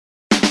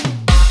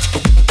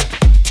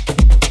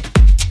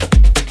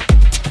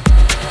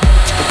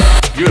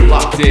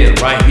in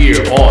right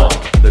here on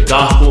the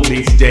Gospel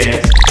Meets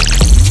Dance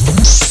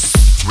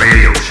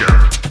radio show.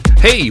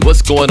 Hey,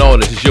 what's going on?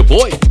 This is your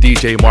boy,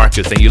 DJ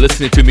Marcus, and you're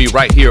listening to me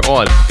right here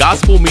on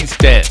Gospel Meets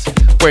Dance,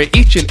 where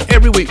each and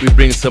every week we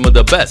bring some of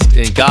the best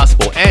in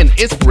gospel and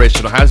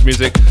inspirational house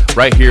music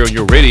right here on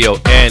your radio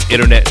and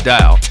internet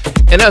dial.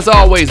 And as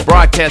always,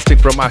 broadcasting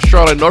from our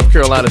Charlotte, North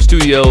Carolina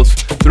studios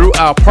through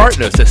our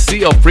partners at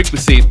CL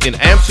Frequency in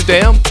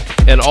Amsterdam,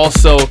 and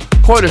also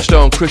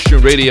Cornerstone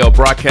Christian Radio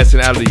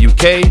broadcasting out of the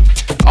UK,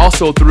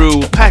 also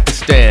through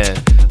Pakistan,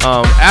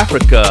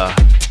 Africa,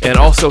 and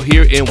also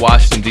here in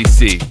Washington,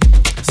 D.C.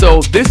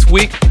 So this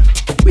week,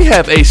 we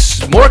have a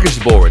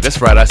smorgasbord.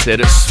 That's right, I said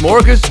a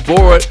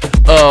smorgasbord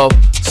of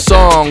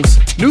songs,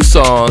 new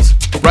songs,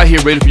 right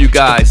here ready for you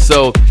guys.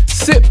 So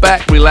sit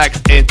back,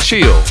 relax, and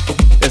chill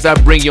as I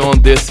bring you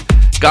on this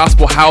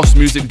gospel house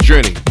music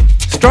journey.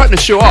 Starting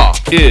the show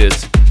off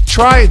is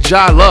Try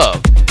Jah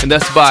Love, and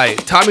that's by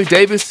Tommy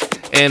Davis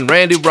and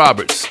Randy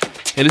Roberts.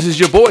 And this is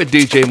your boy,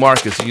 DJ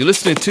Marcus, and you're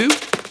listening to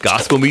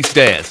Gospel Meets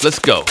Dance. Let's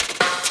go.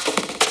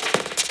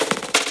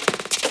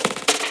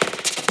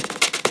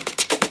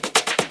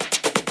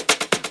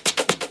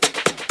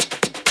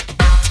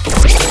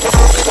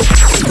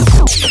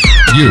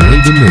 You're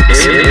in the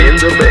mix. In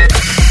the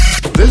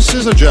mix. This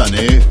is a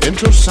journey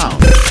into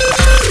sound.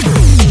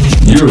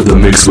 You're in the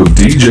mix with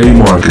DJ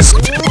Marcus.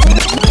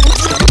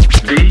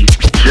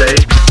 DJ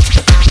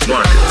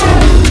Marcus.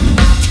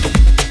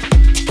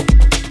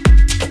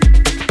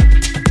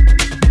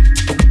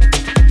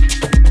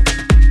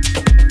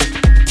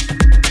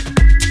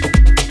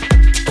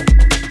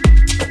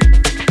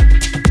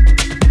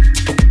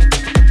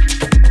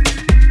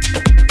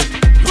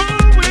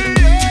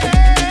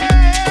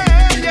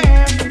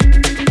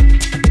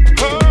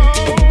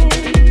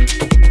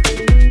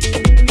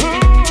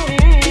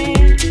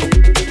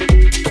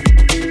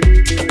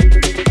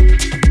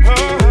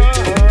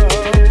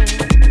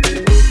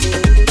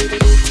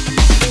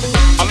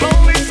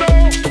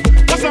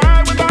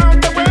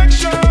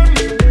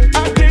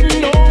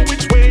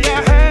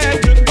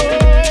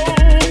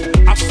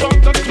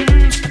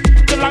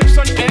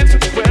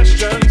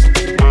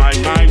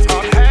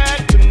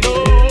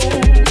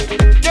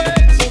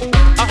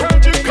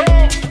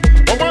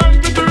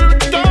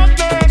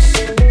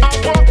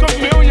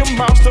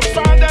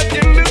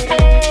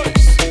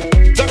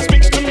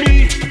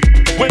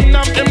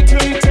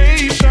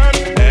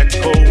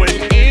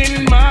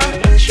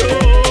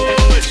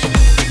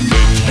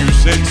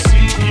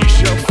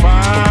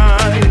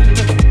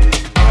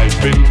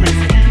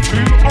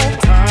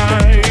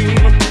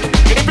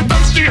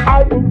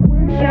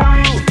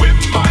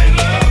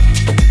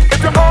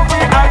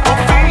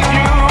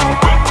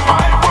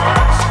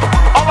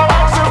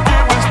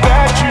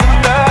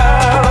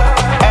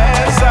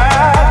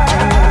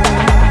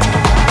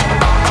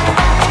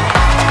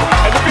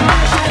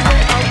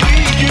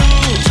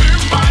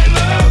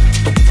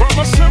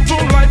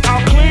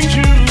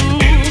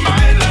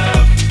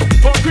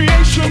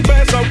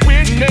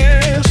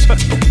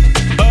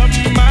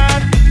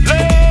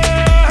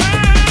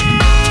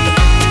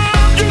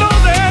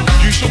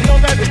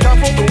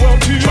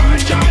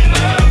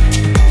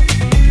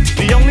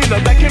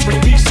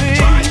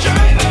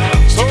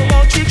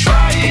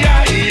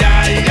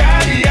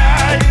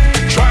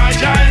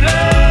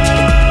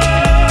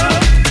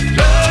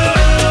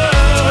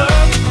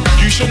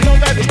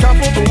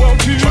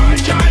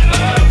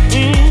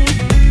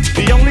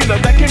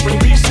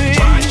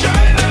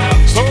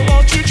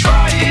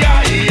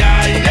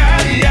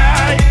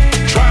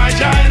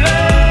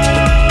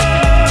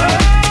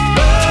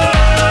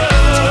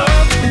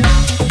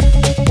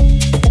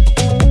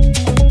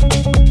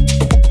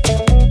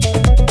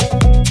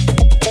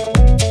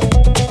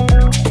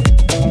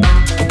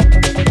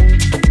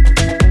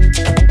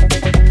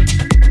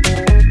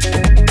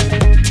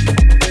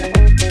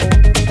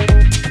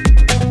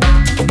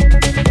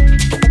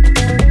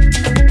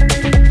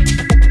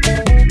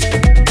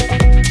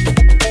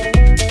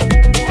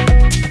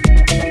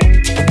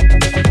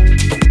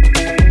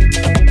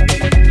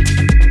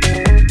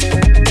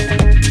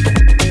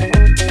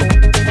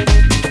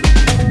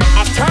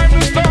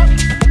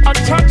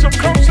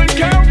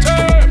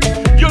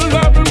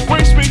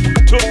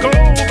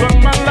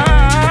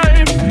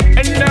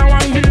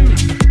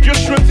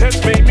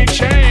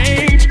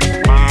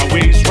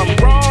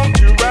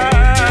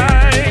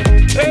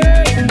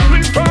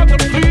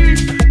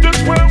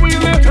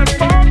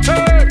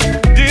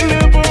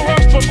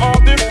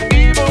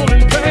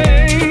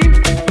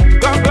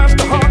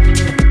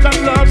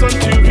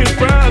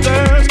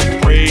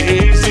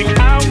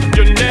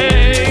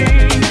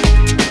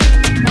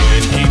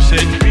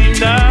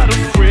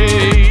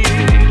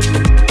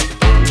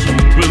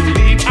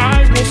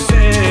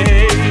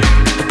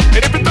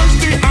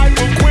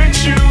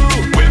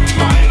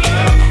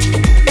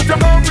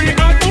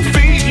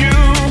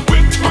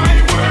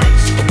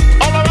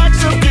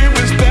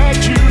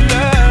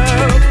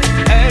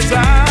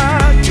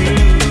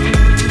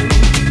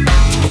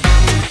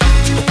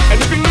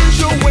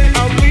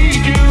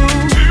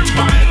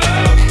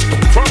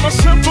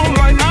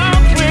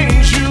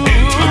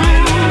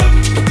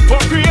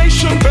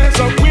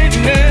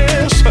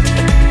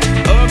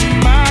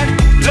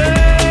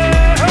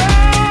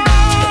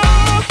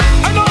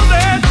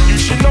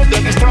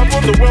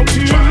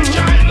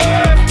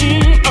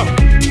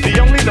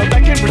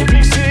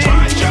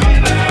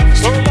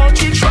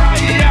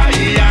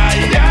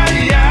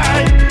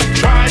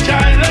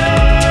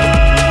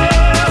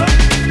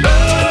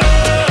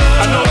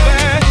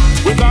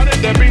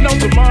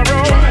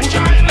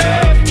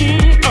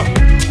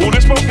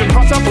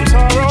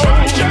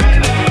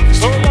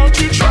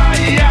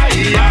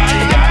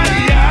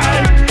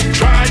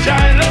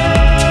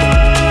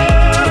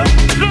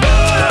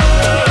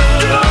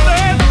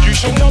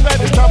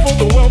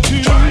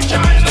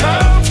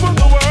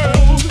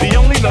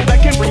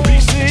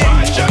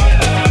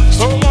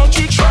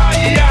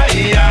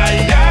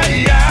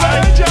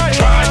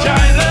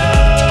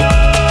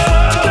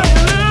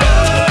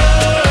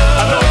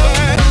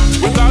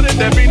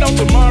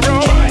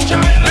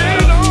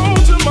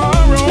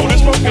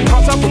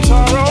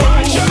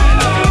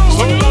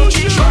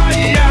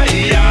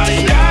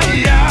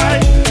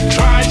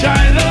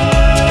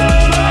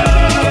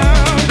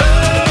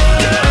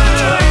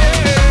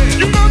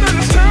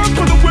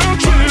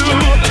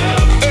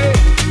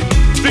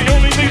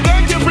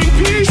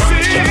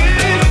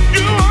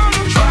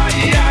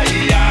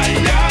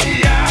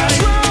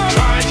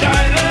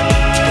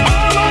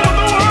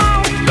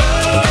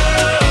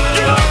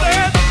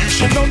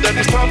 that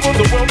it's time for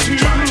the world to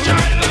try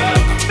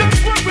love.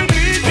 That's what we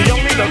need. The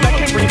only love that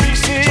can bring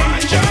peace in. Try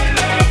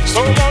love.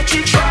 So won't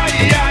you try,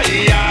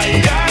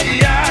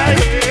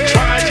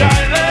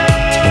 try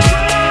love.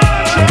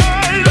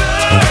 Try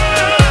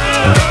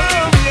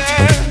love,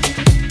 yeah.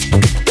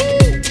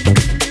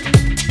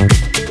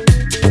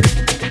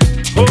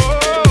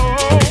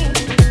 Oh,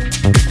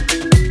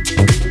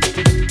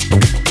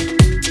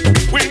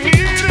 we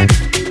need it.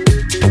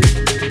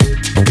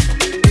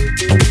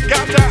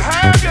 Got to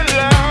have your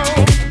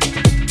love.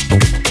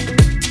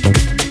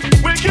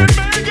 We can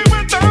make it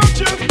without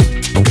you.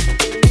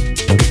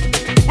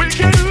 We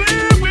can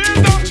live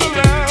without your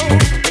love.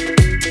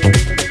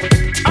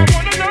 I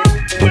wanna know,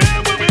 where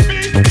would we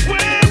be?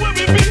 Where would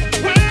we be?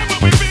 Where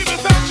would we be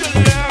without your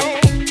love?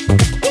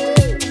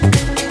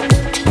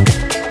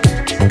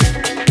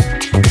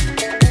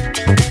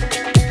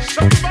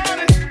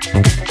 Somebody,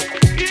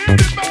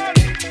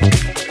 anybody,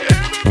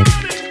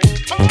 everybody,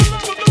 all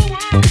over the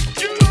world,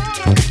 you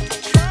oughta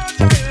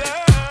try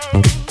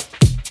love.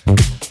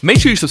 Make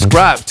sure you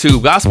subscribe to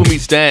Gospel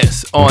Meets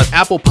Dance on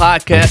Apple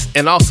Podcasts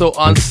and also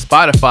on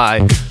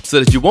Spotify so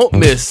that you won't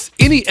miss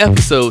any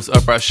episodes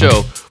of our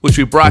show, which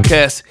we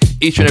broadcast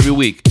each and every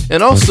week.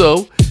 And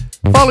also,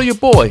 follow your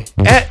boy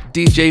at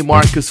DJ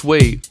Marcus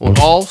Wade on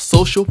all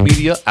social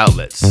media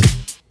outlets.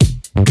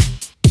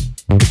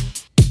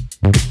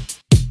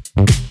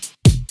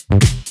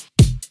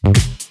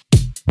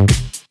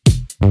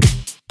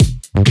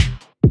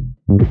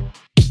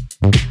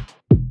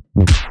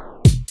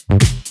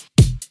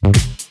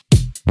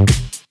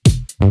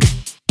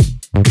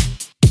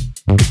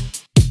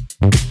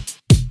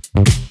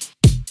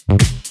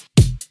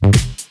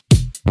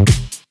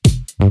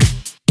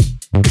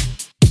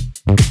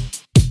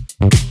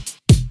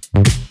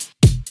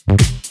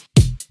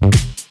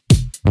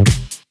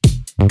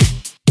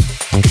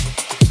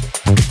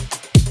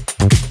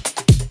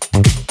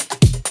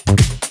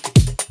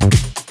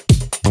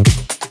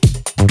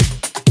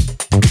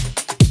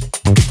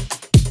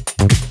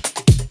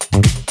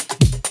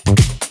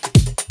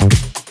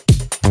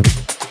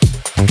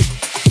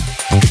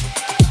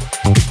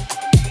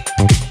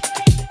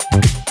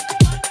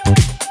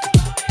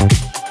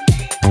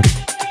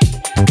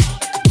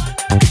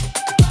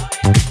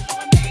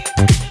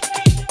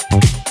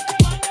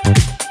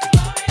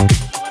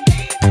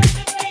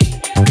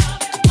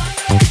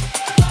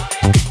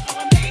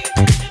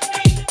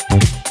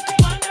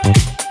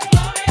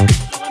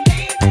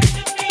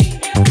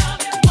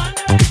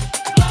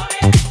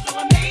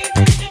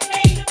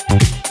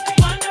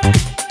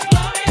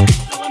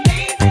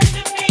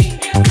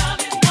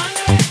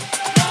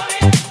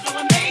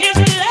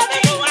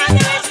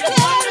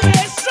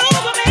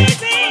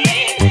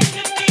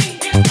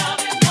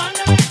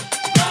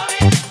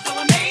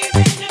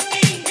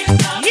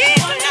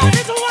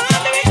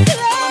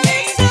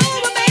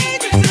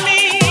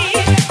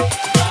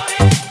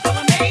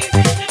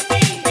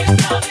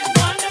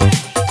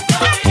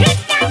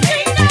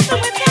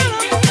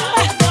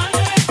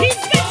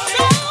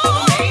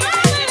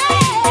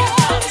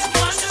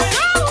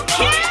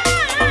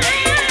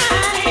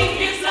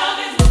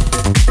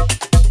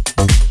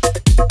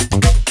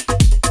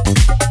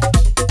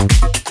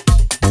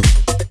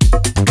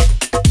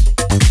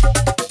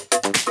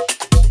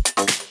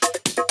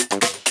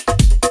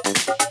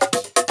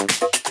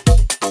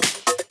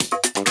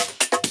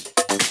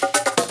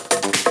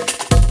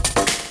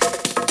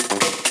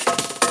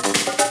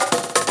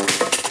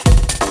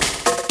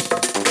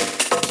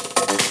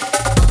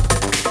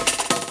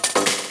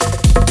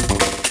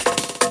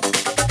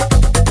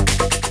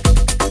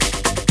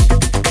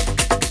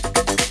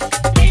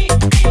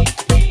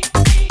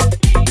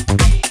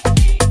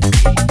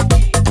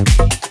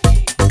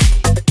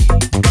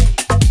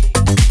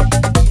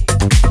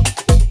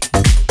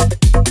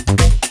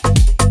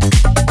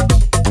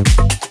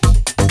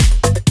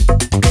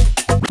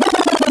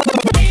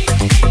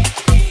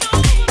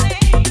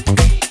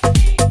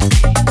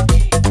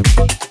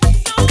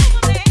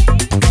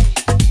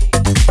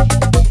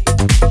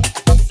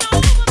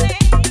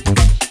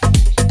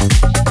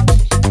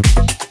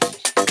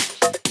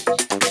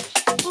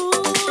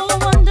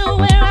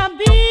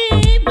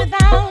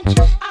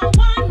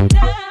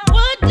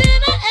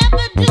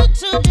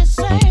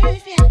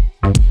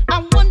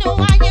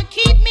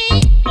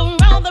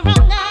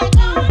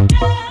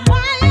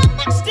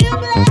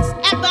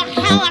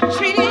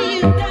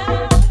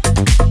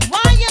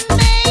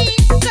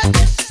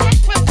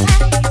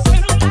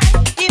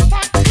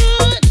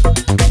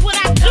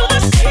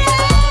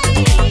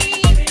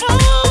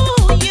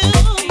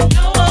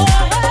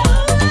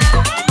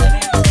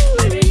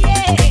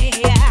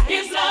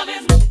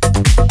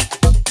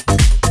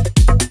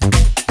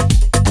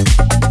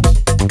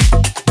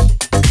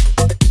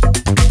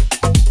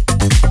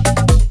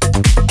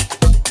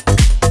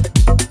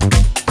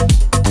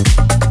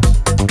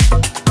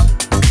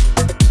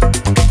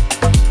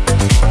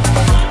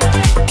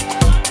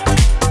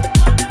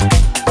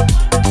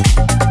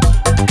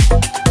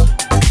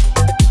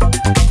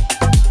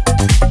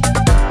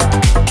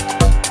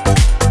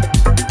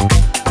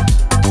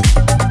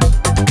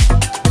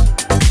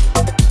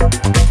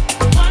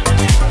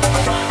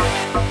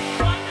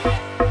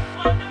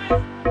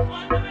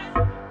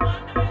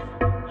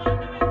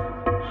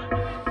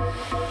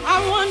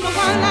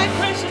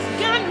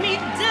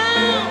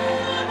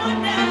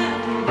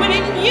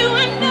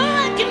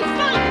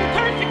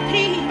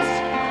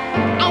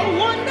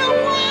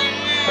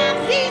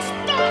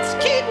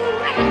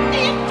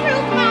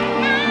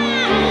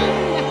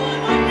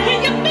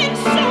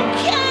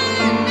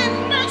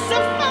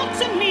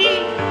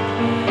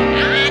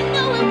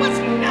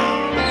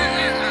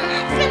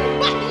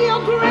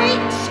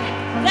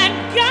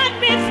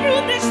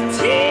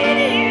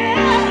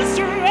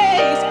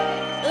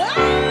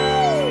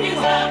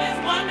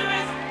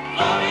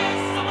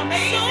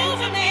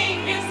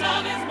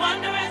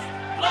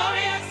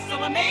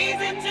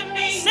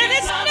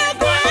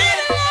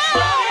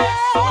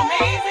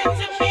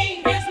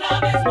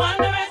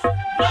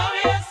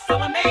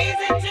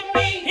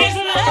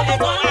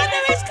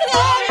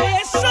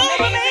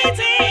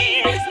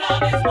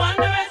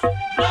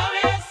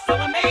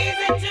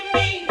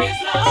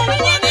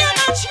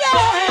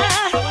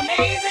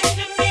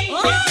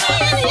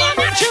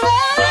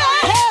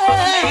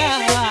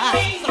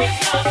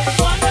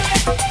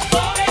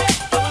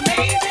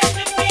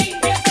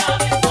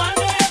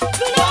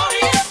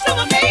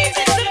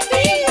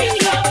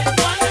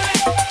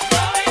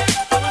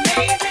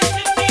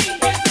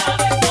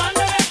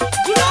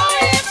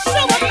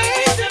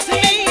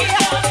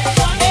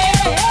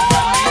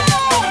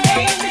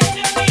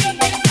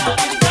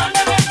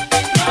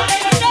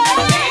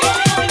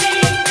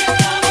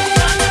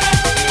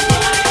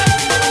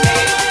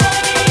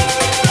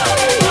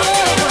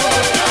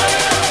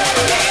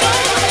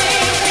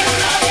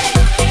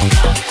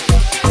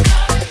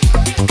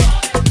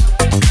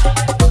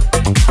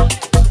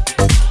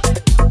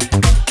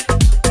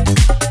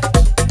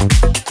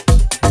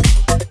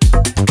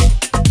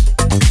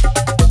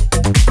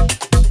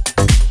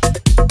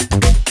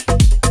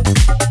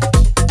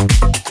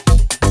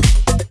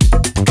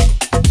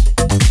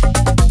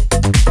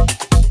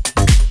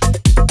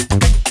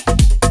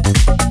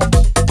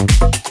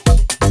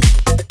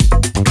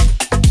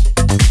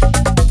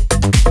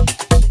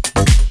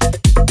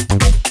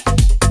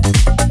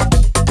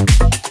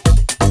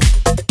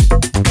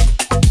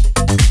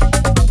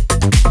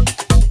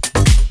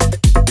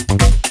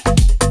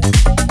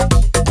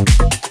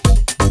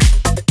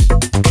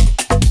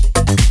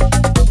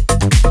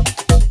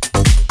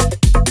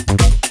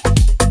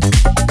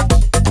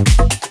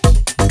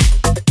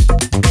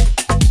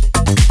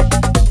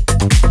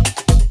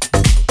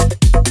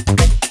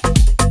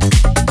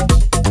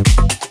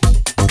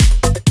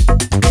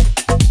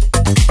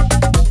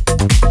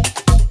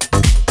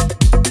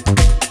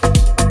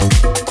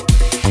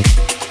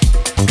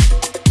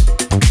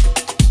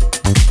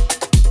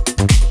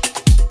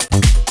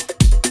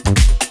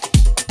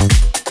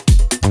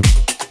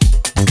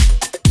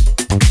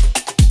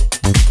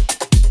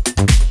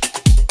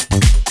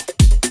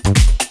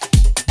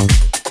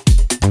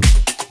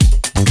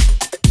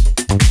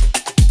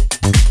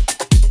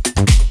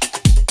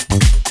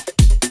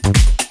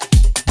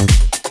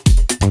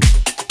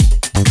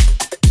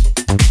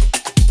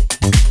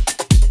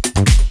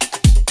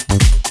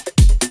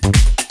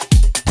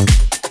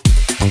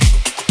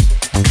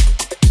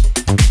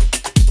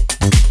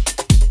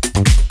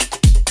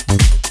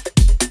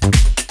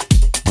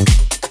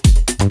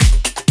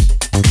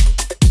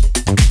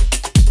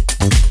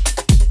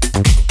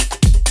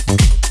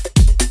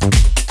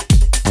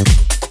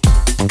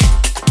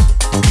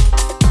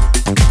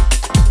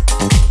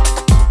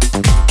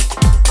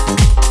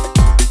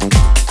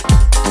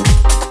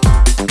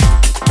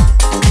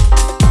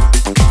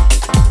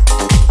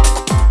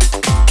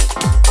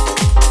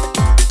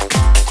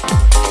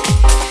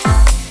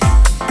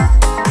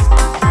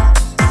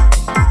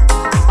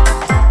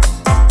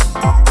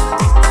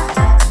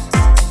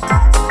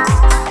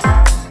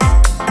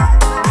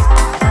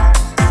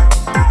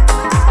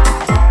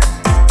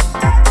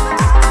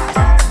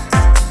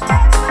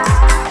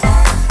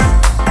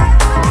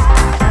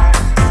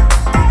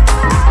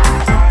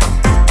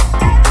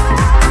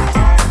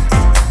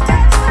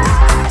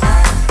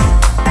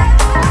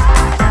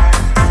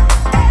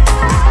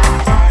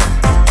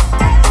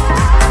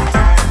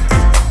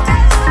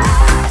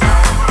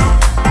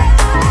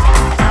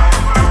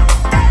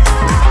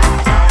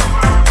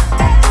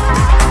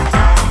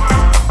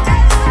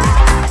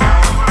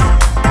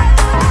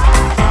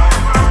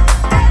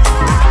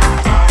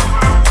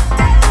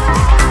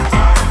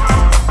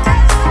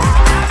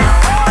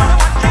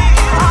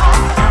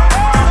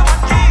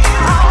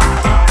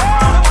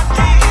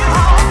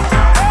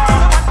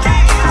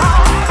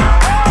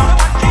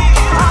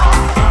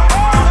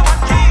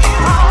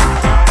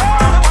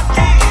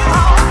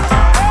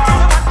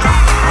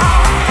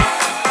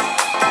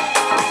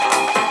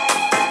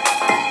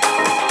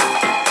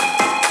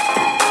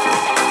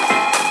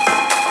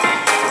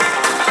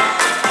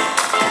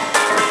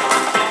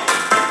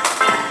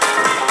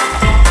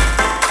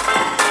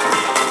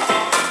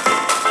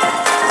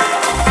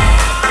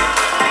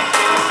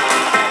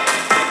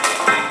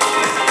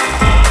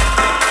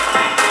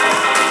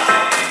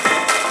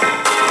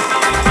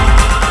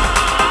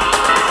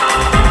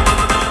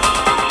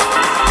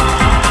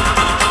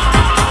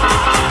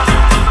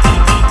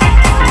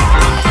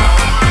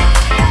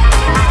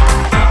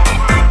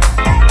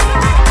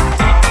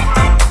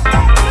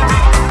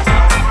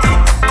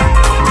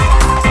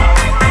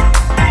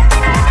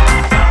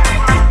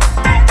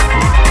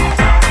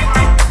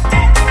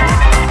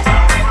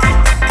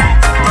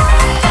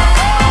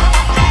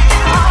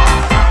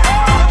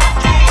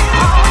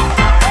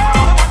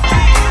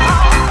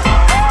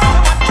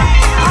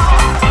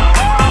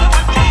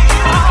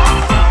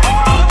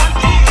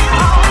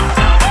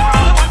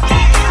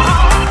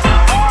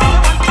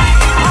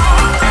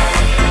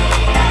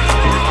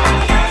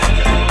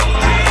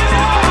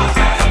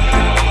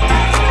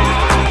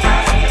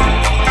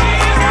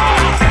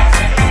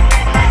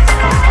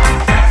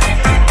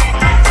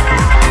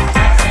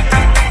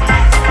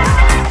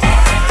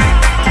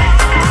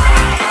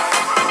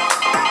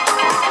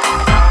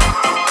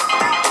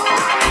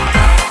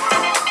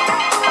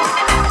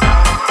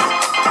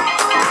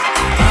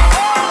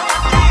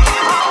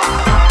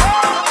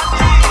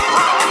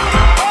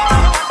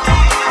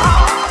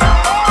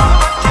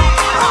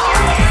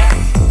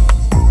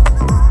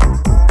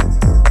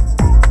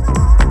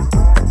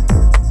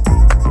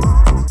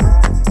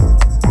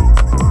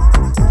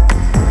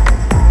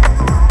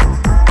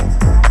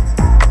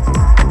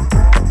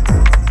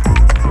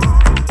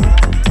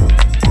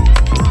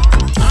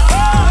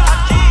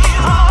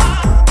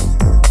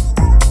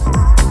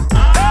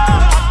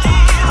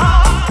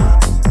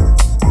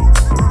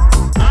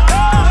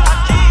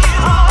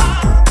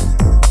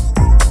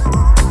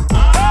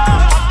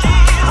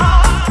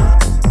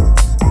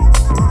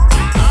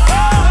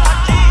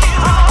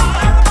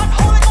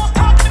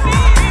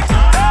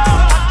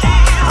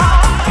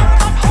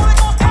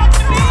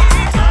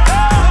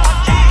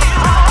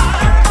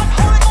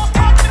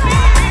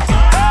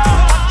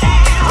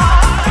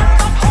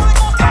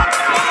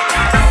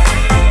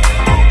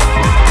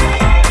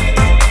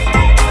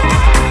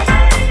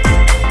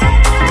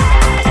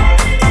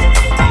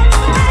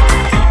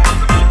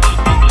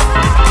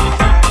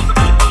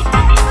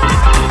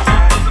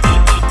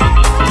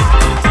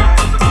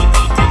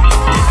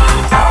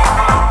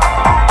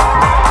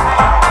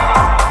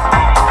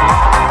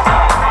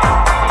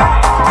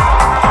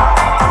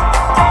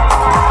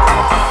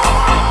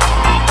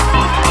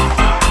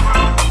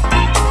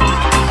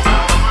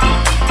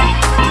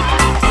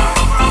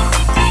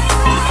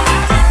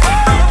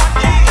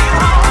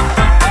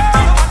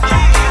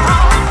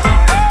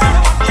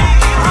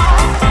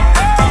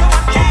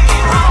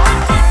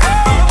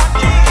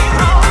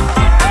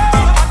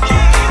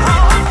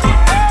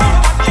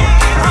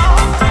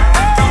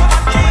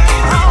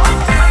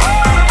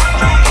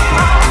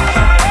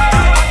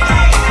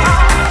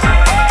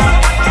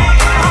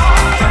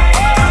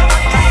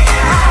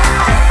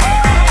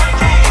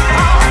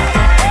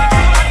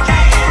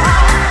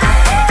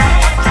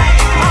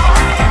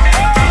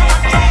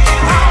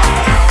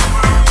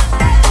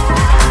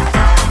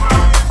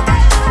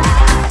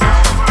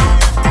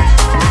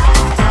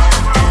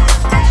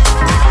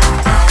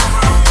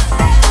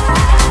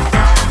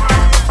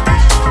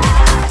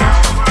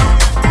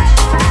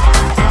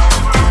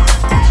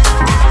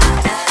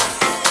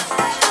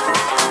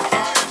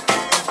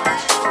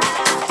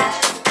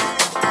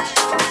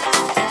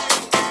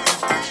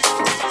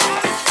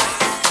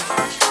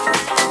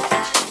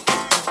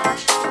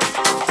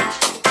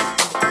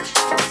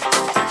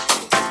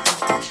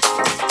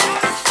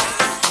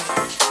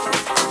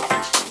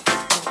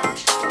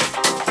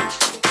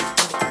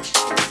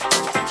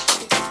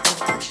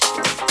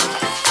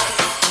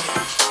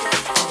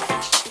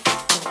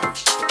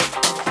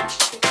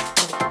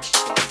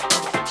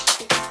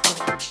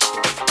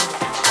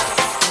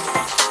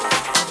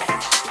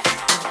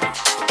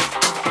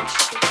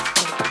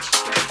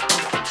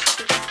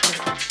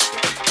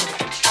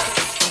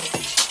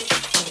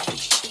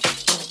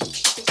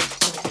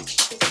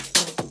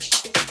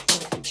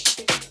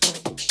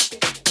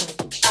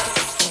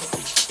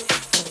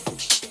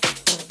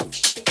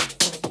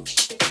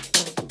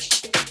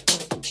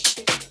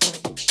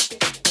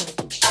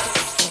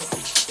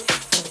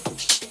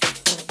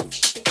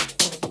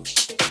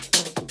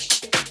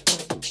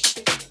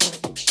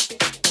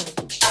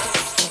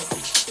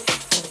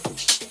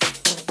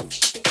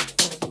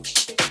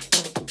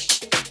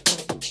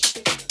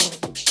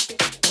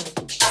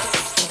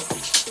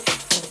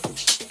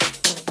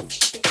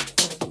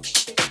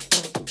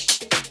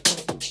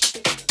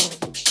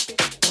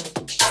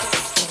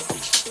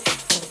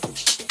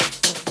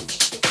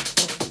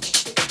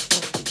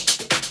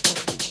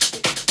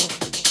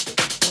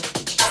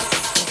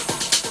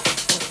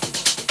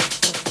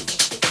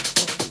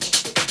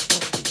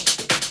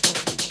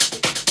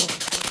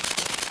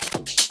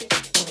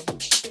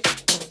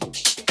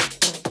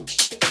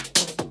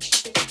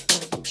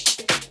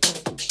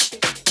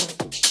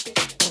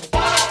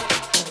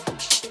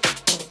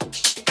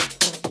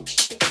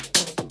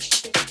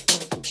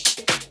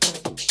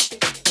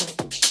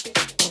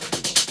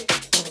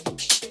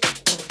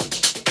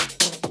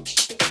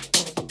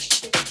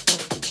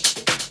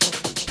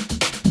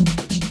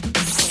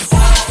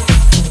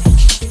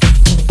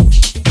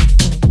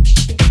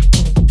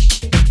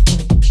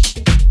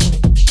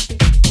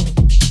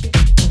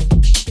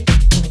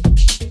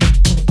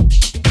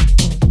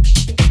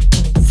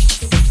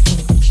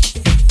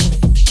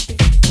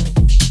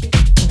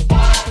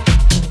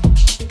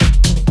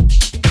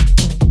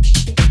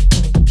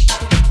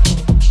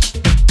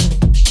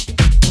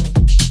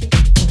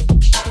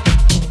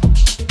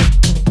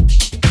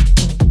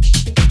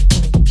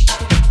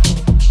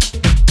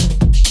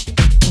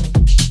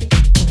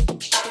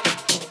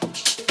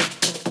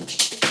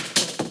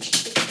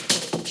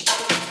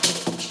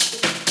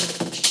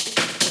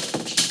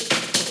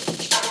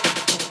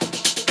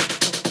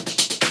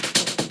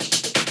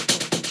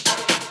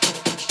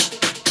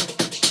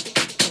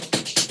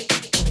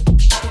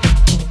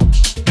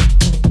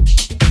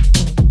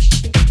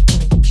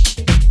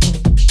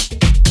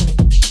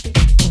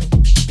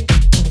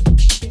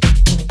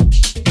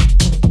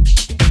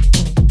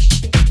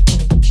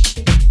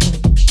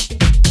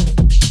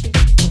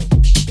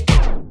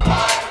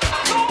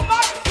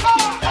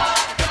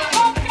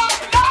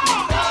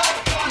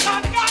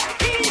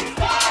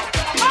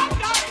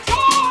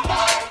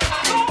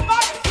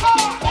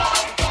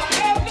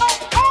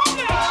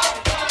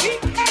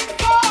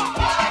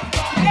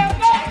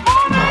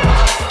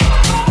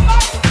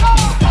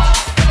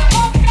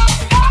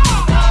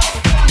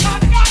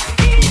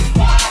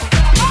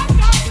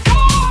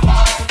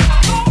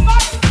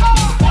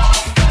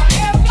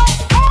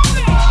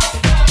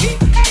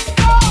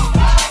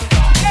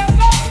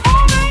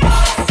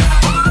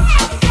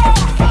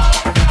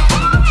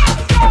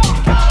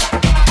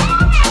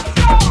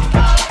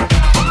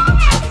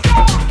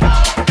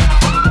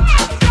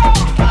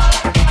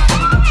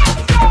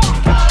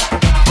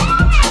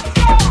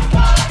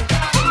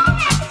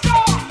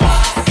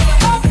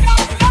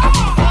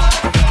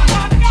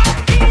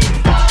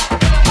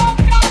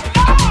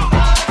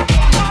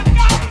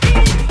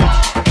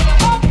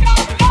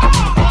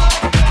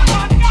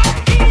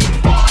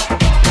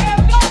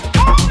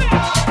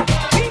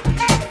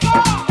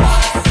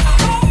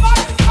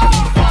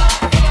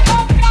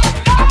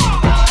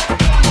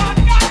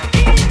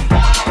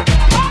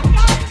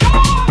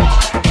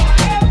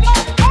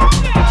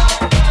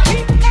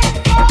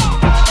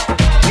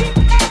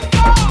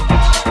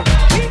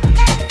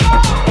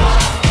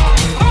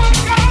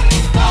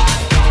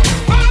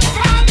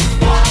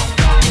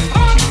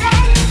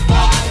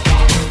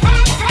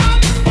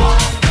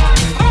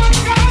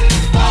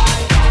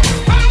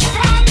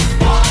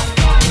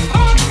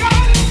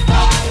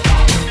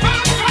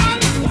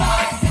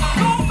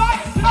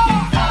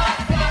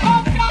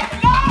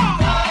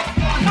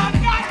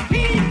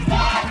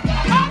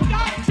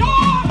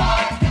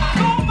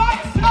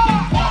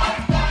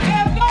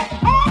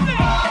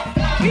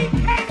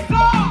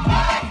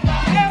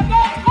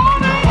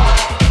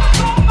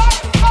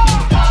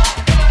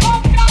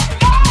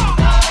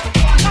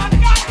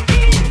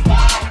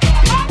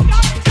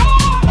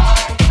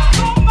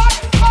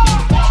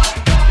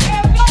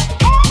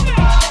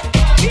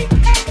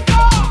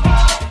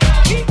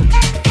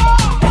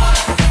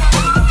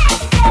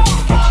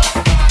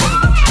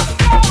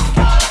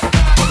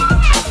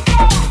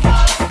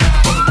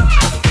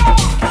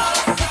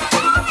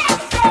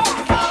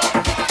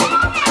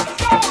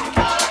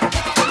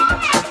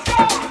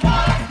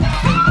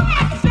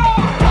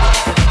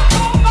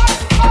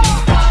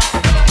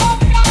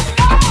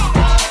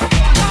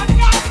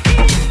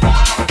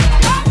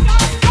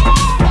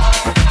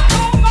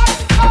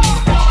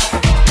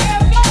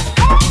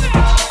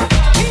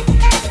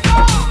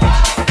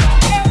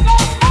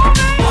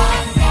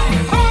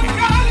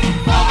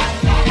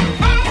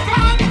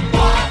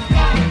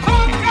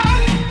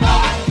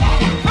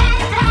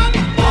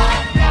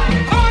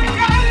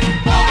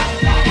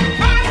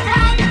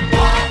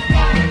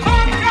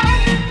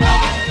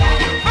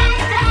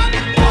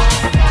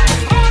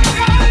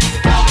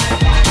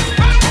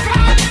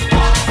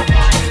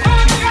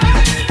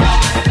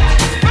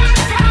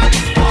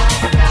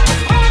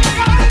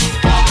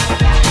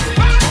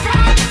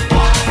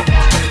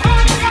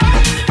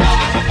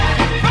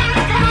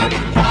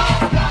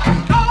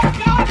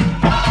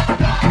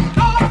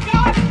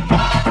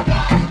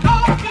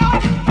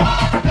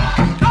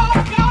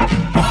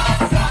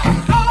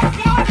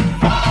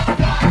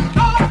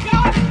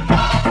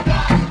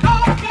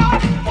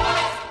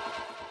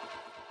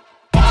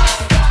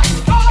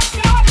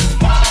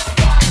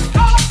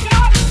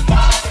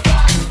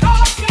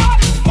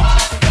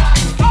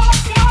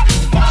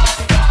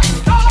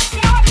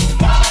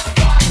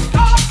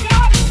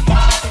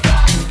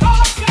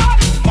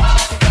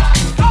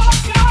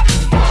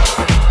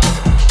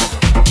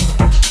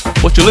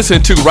 What you're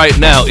listening to right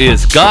now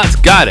is God's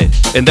Got It,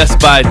 and that's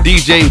by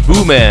DJ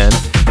Booman,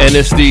 and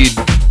it's the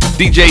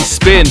DJ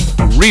Spin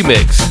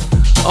remix.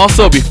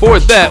 Also, before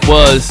that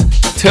was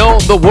Tell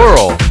the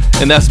World,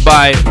 and that's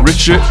by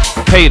Richard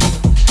Payton.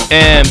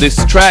 And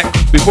this track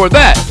before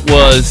that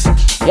was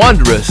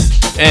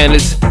Wondrous, and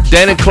it's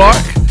Danny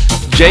Clark,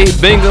 Jay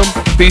Bingham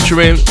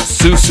featuring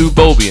Susu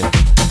Bobian.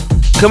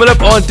 Coming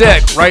up on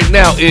deck right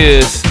now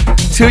is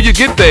Till You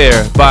Get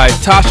There by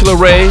Tasha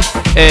LaRae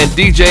and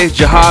DJ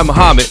Jahai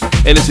Muhammad,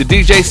 and it's a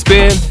DJ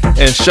Spin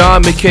and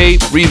Sean McCabe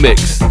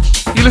remix.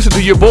 You listen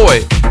to your boy,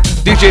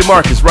 DJ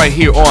Marcus, right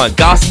here on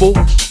Gospel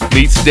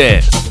Meets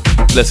Dance.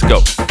 Let's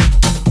go.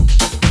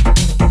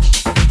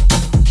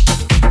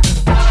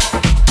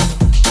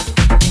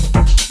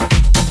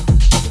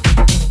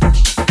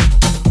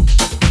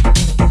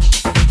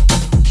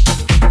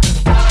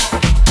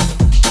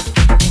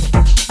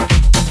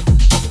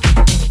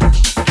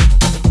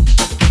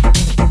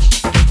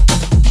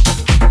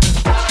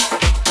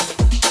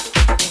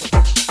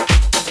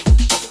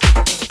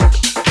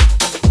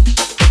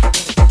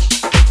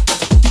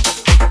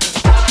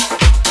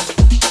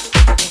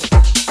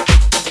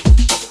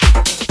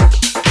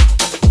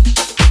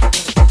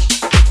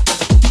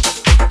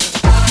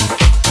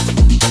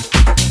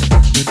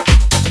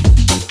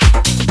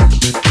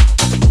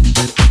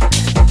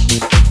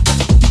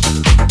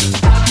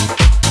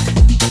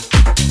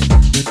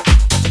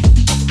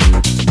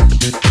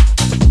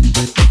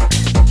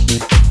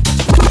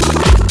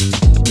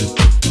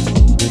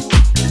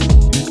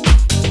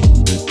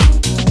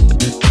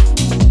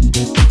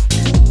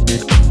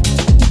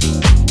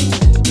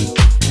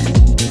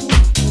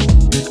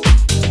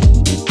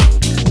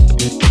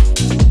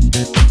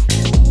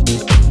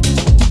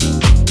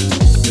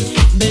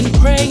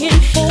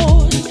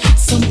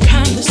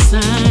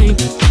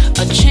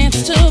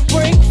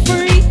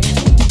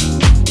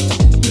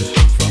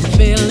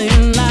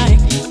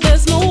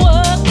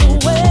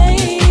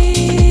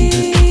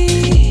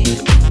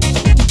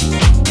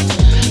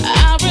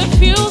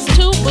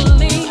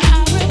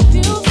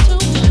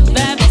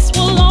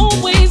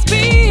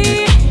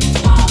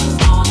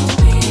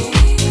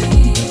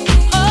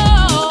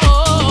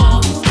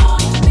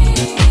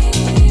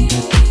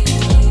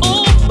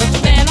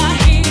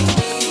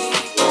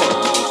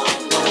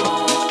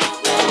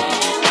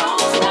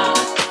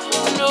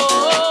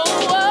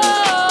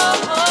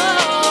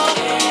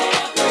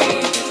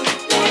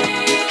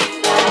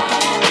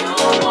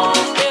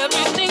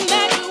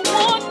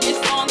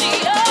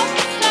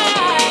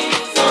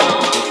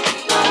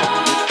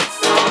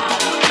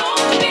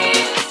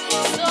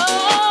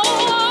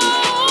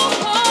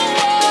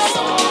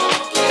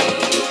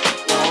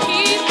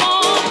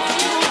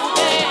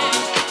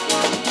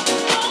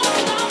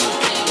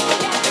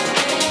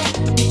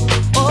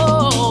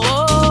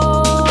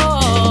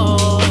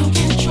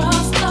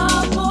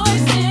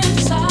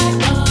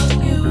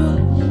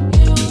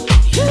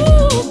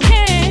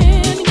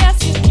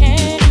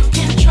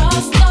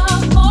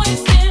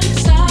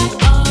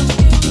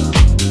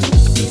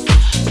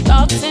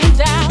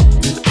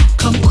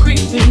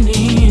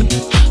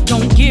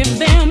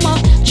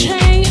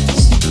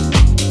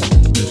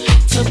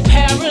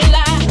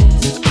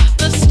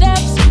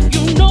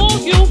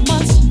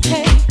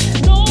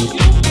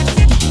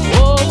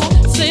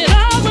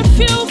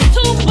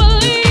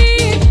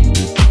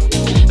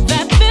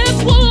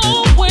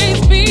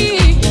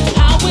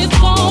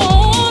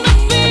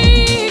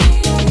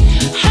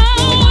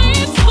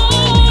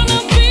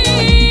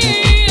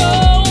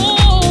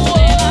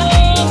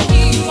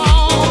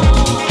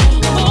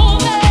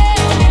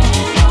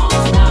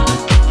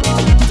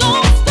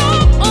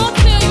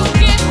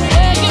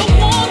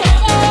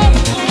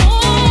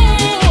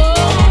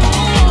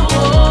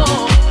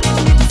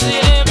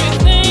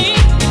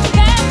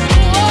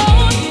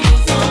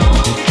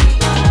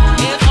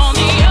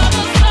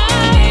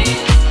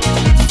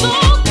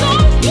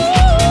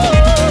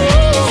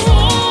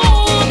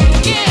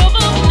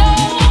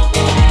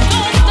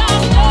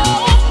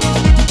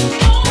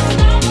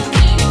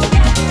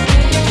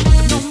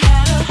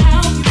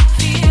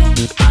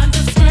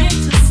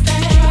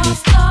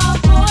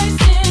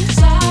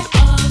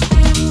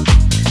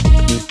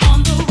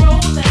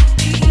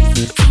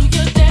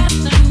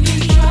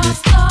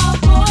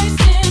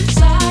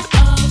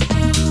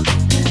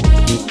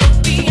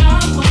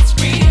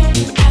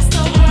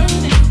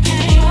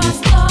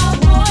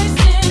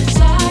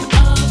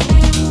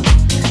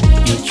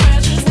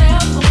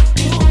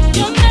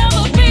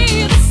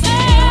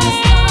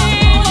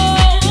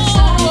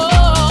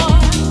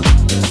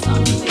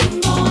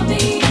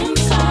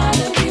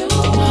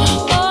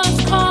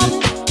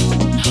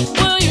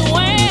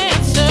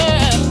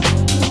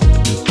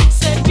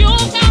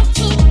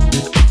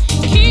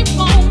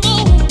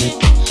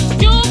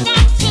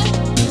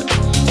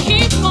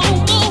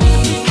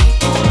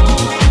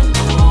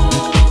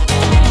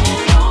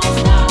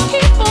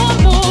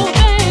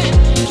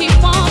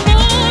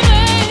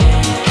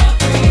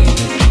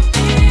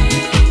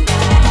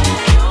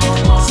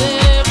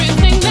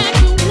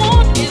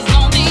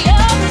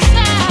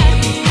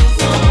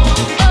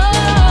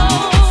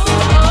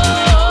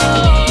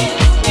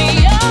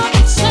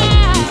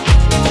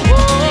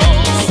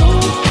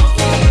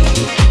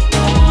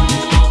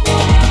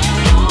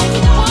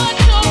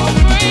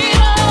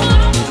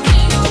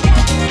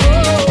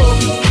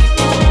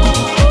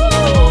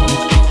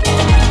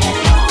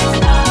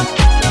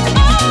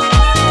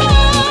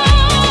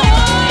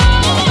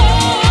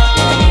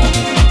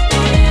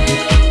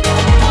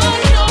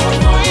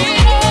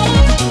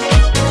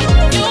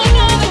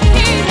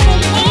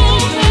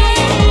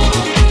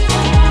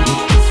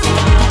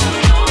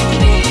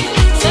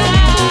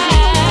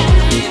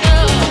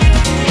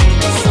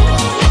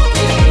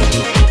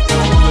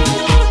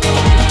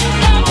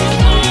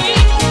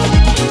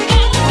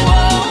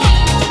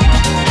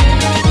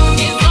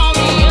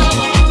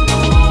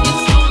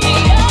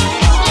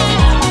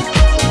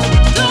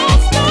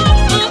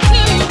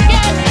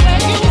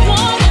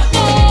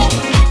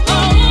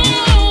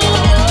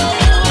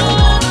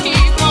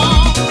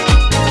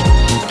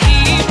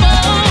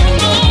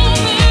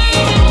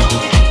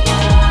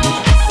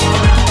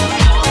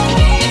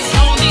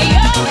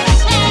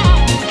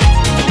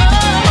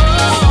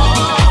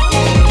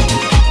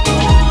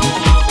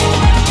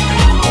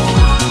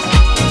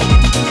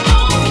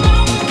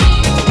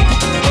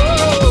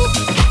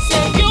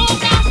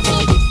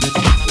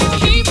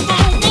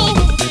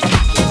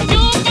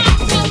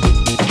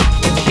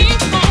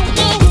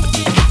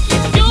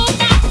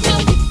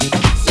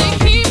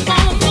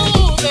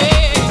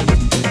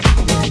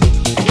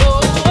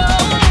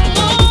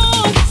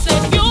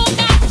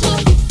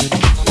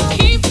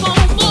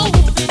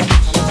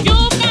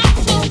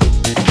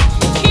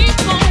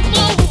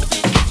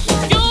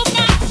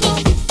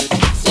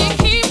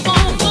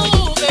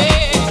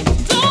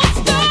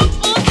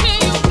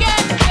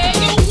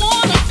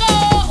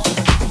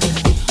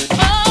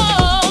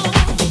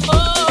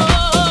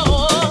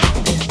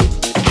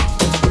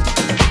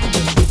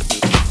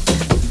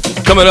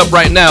 Coming up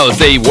right now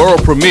is a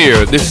world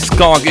premiere. This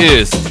song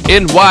is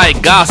NY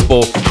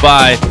Gospel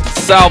by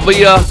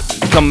Salvia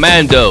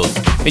Commandos.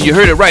 And you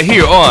heard it right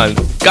here on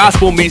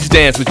Gospel Meets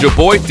Dance with your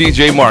boy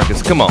DJ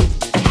Marcus. Come on.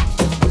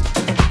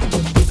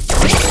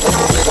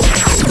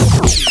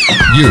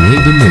 You're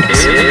in the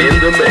mix. In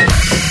the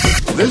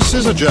mix. This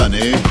is a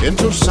journey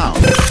into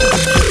sound.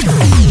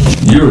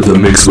 You're in the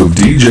mix with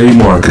DJ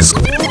Marcus.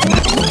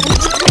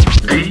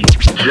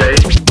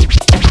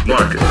 DJ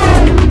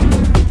Marcus.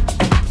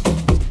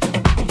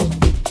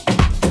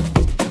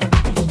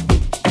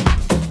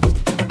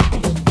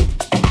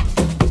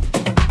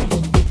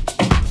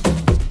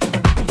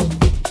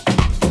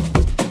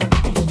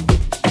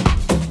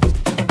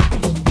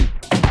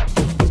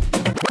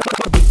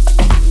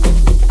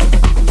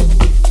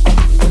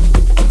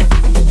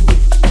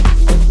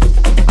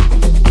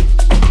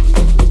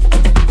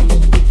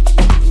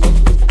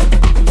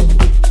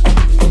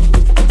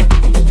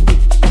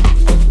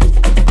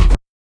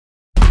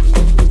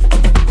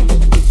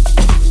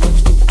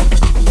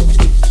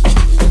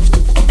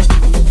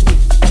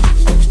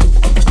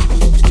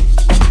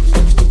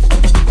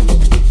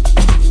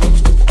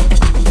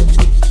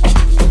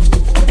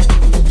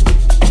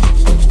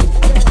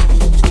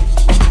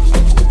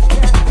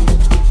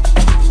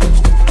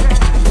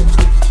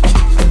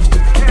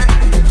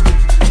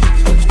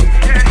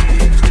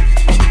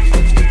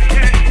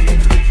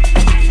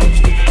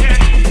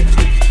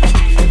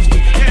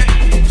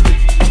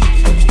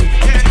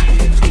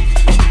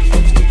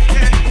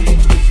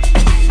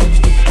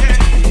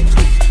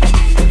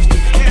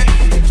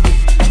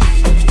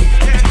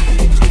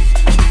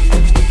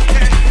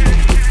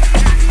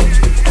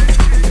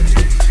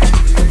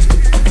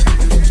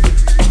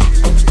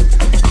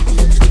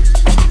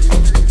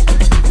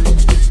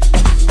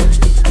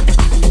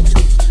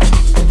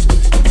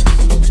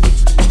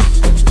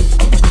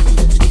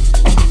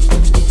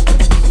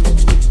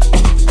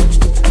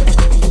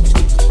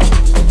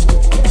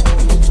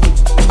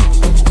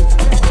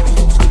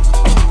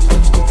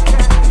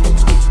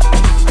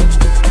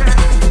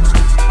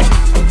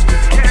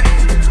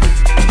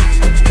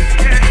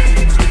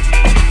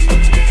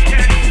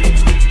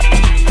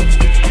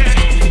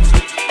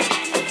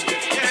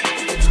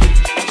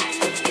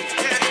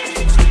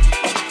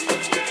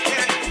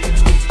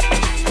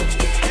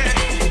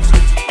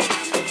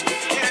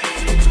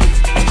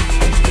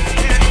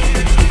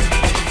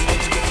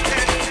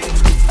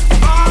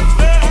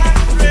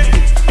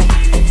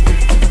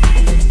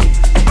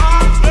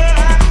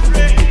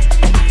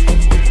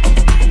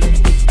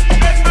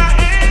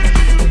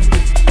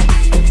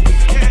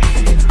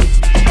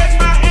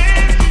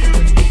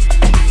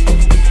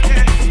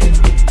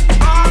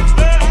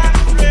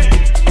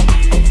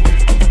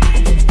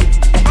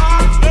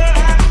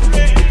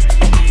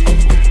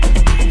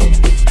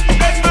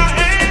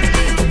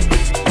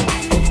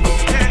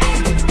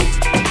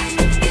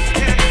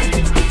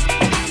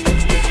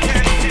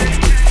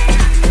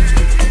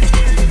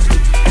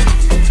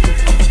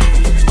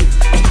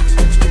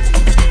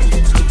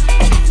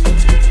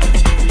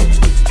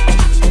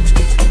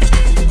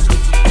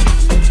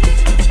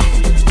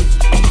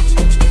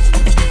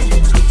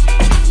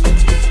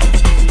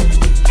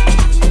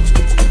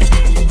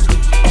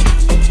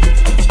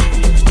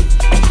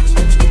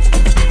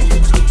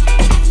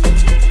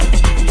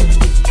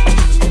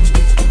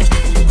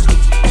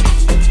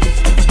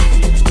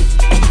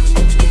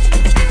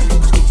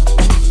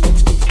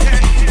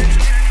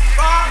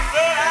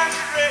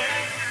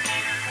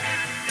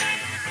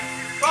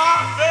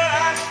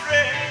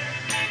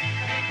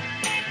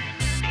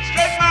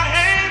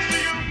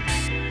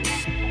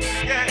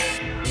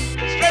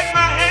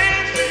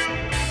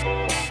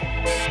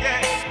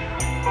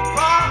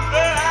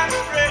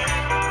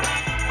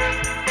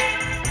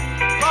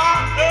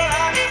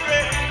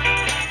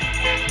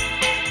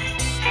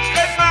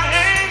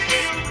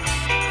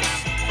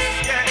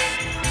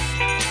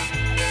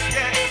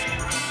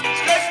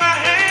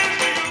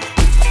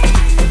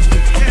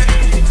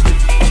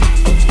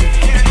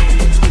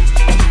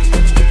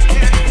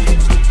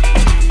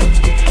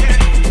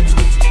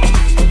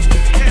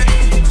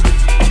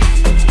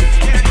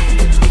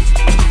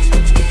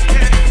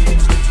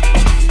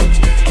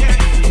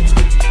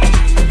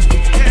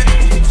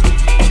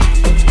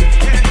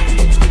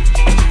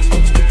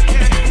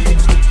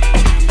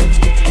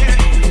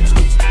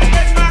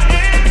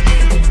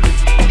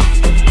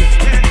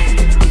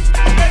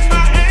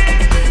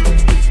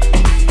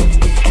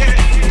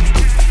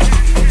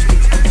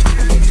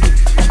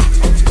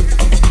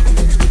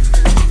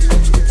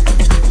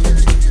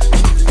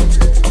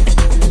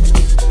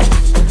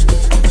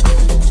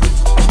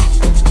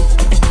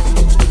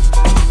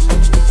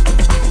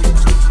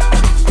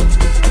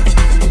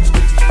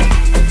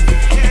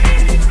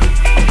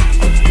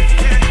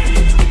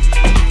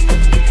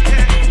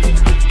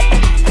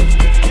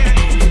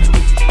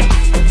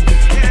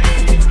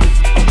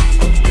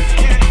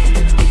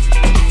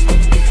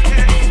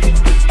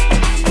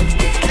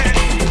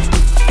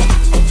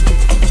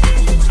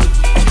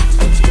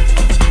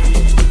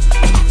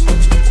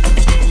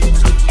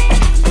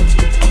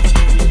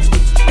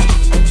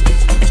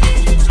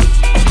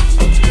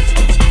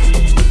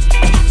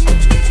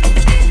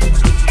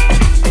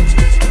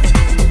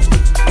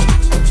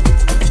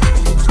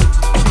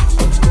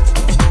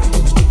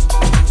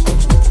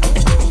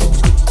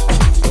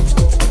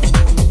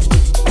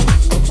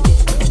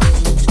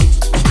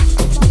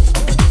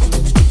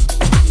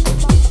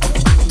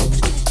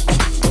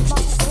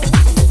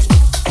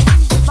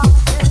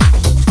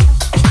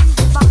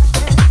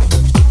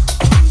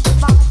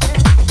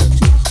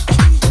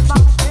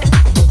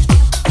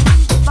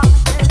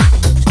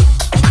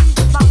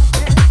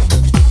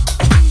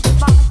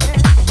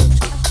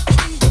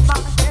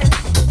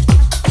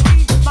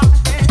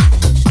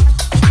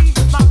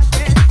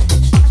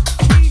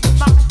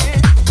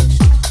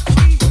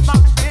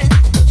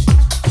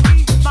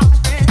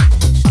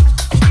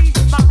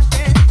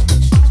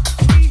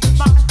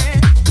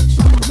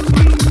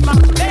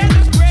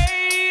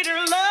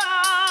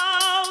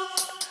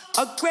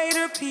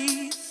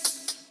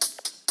 peace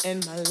in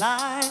my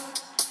life.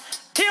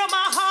 Heal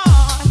my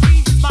heart,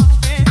 ease my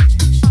pain,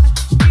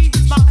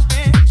 ease my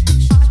pain,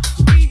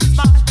 ease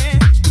my pain,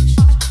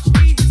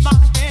 ease my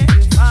pain,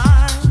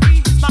 divine,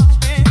 ease my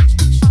pain,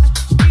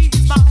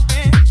 ease my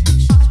pain,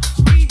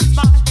 ease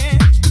my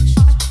pain,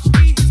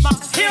 ease my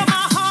pain. Heal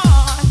my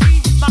heart,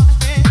 ease my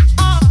pain,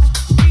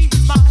 ease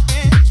my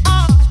pain,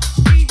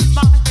 ease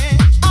my pain,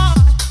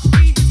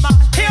 ease my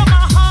pain. Heal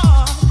my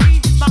heart,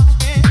 ease my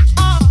pain,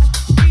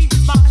 ease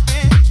my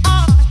pain,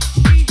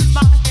 ease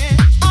my pain,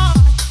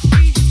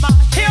 ease my.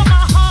 Heal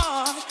my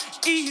heart,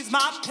 ease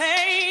my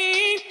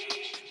pain.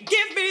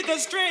 Give me the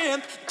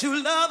strength to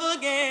love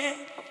again.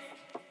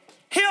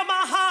 Heal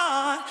my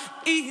heart,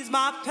 ease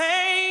my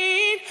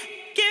pain.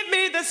 Give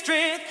me the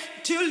strength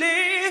to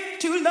live,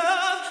 to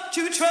love,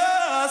 to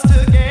trust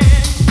again.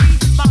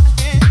 Ease my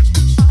pain,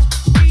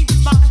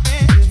 ease my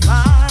pain,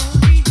 divine.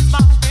 Ease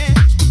my pain,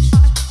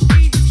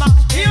 ease my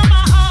pain. Heal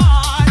my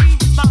heart,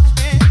 ease my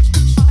pain,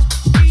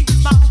 ease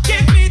my.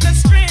 Give me the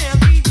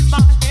strength, ease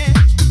my pain,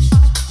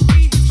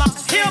 ease my.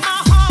 Heal my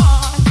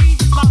heart,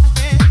 ease my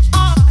pain,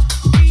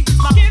 ease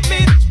my. Give me,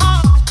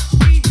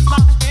 ease my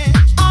pain,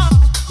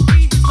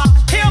 ease my.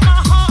 Heal my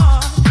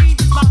heart,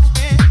 ease my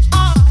pain,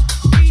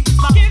 ease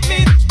my. Give me,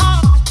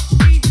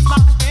 ease my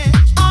pain,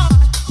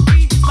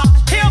 ease my.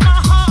 Heal my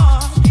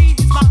heart,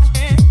 ease my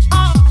pain,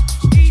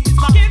 ease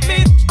my. Give me,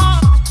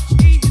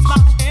 ease my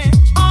pain,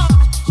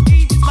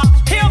 ease my.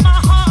 Heal my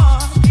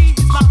heart,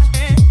 ease my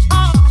pain,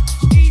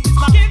 ease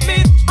my. Give me,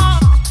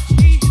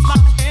 ease my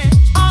pain,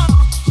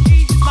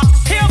 ease my.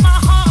 Heal my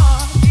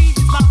heart,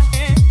 ease my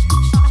pain,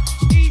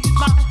 ease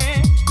my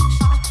pain,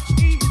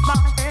 ease my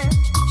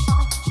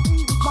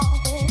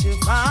pain,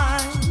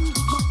 divine.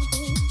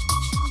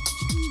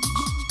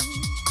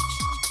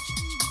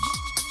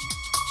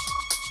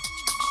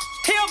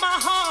 Heal my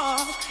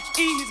heart,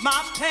 ease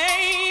my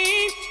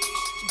pain.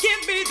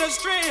 Give me the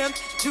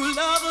strength to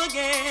love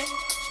again.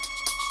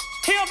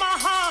 Heal my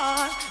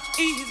heart,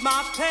 ease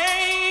my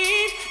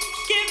pain.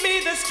 Give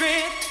me the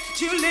strength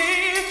to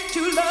live,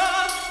 to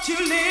love, to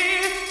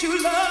live, to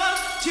love,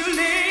 to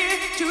live,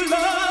 to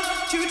love,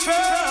 to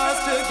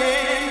trust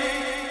again.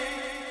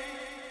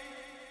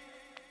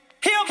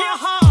 Heal my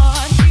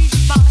heart,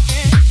 ease my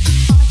pain,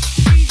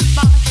 ease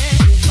my pain,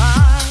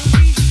 divine.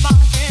 Ease my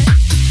pain,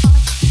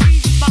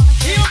 ease my.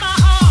 Heal my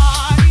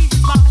heart, ease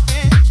my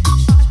pain,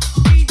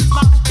 ease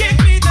my. Give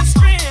me the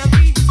strength,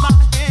 ease my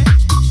pain,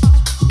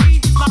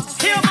 ease my.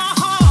 Heal my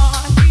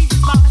heart, ease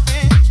my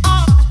pain,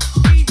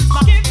 ease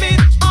my. Give me,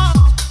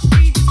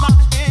 ease my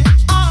pain,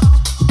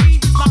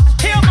 ease my.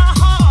 Heal my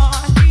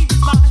heart, ease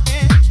my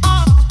pain,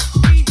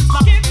 ease my.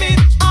 Give me,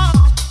 ease my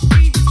pain,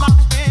 ease my.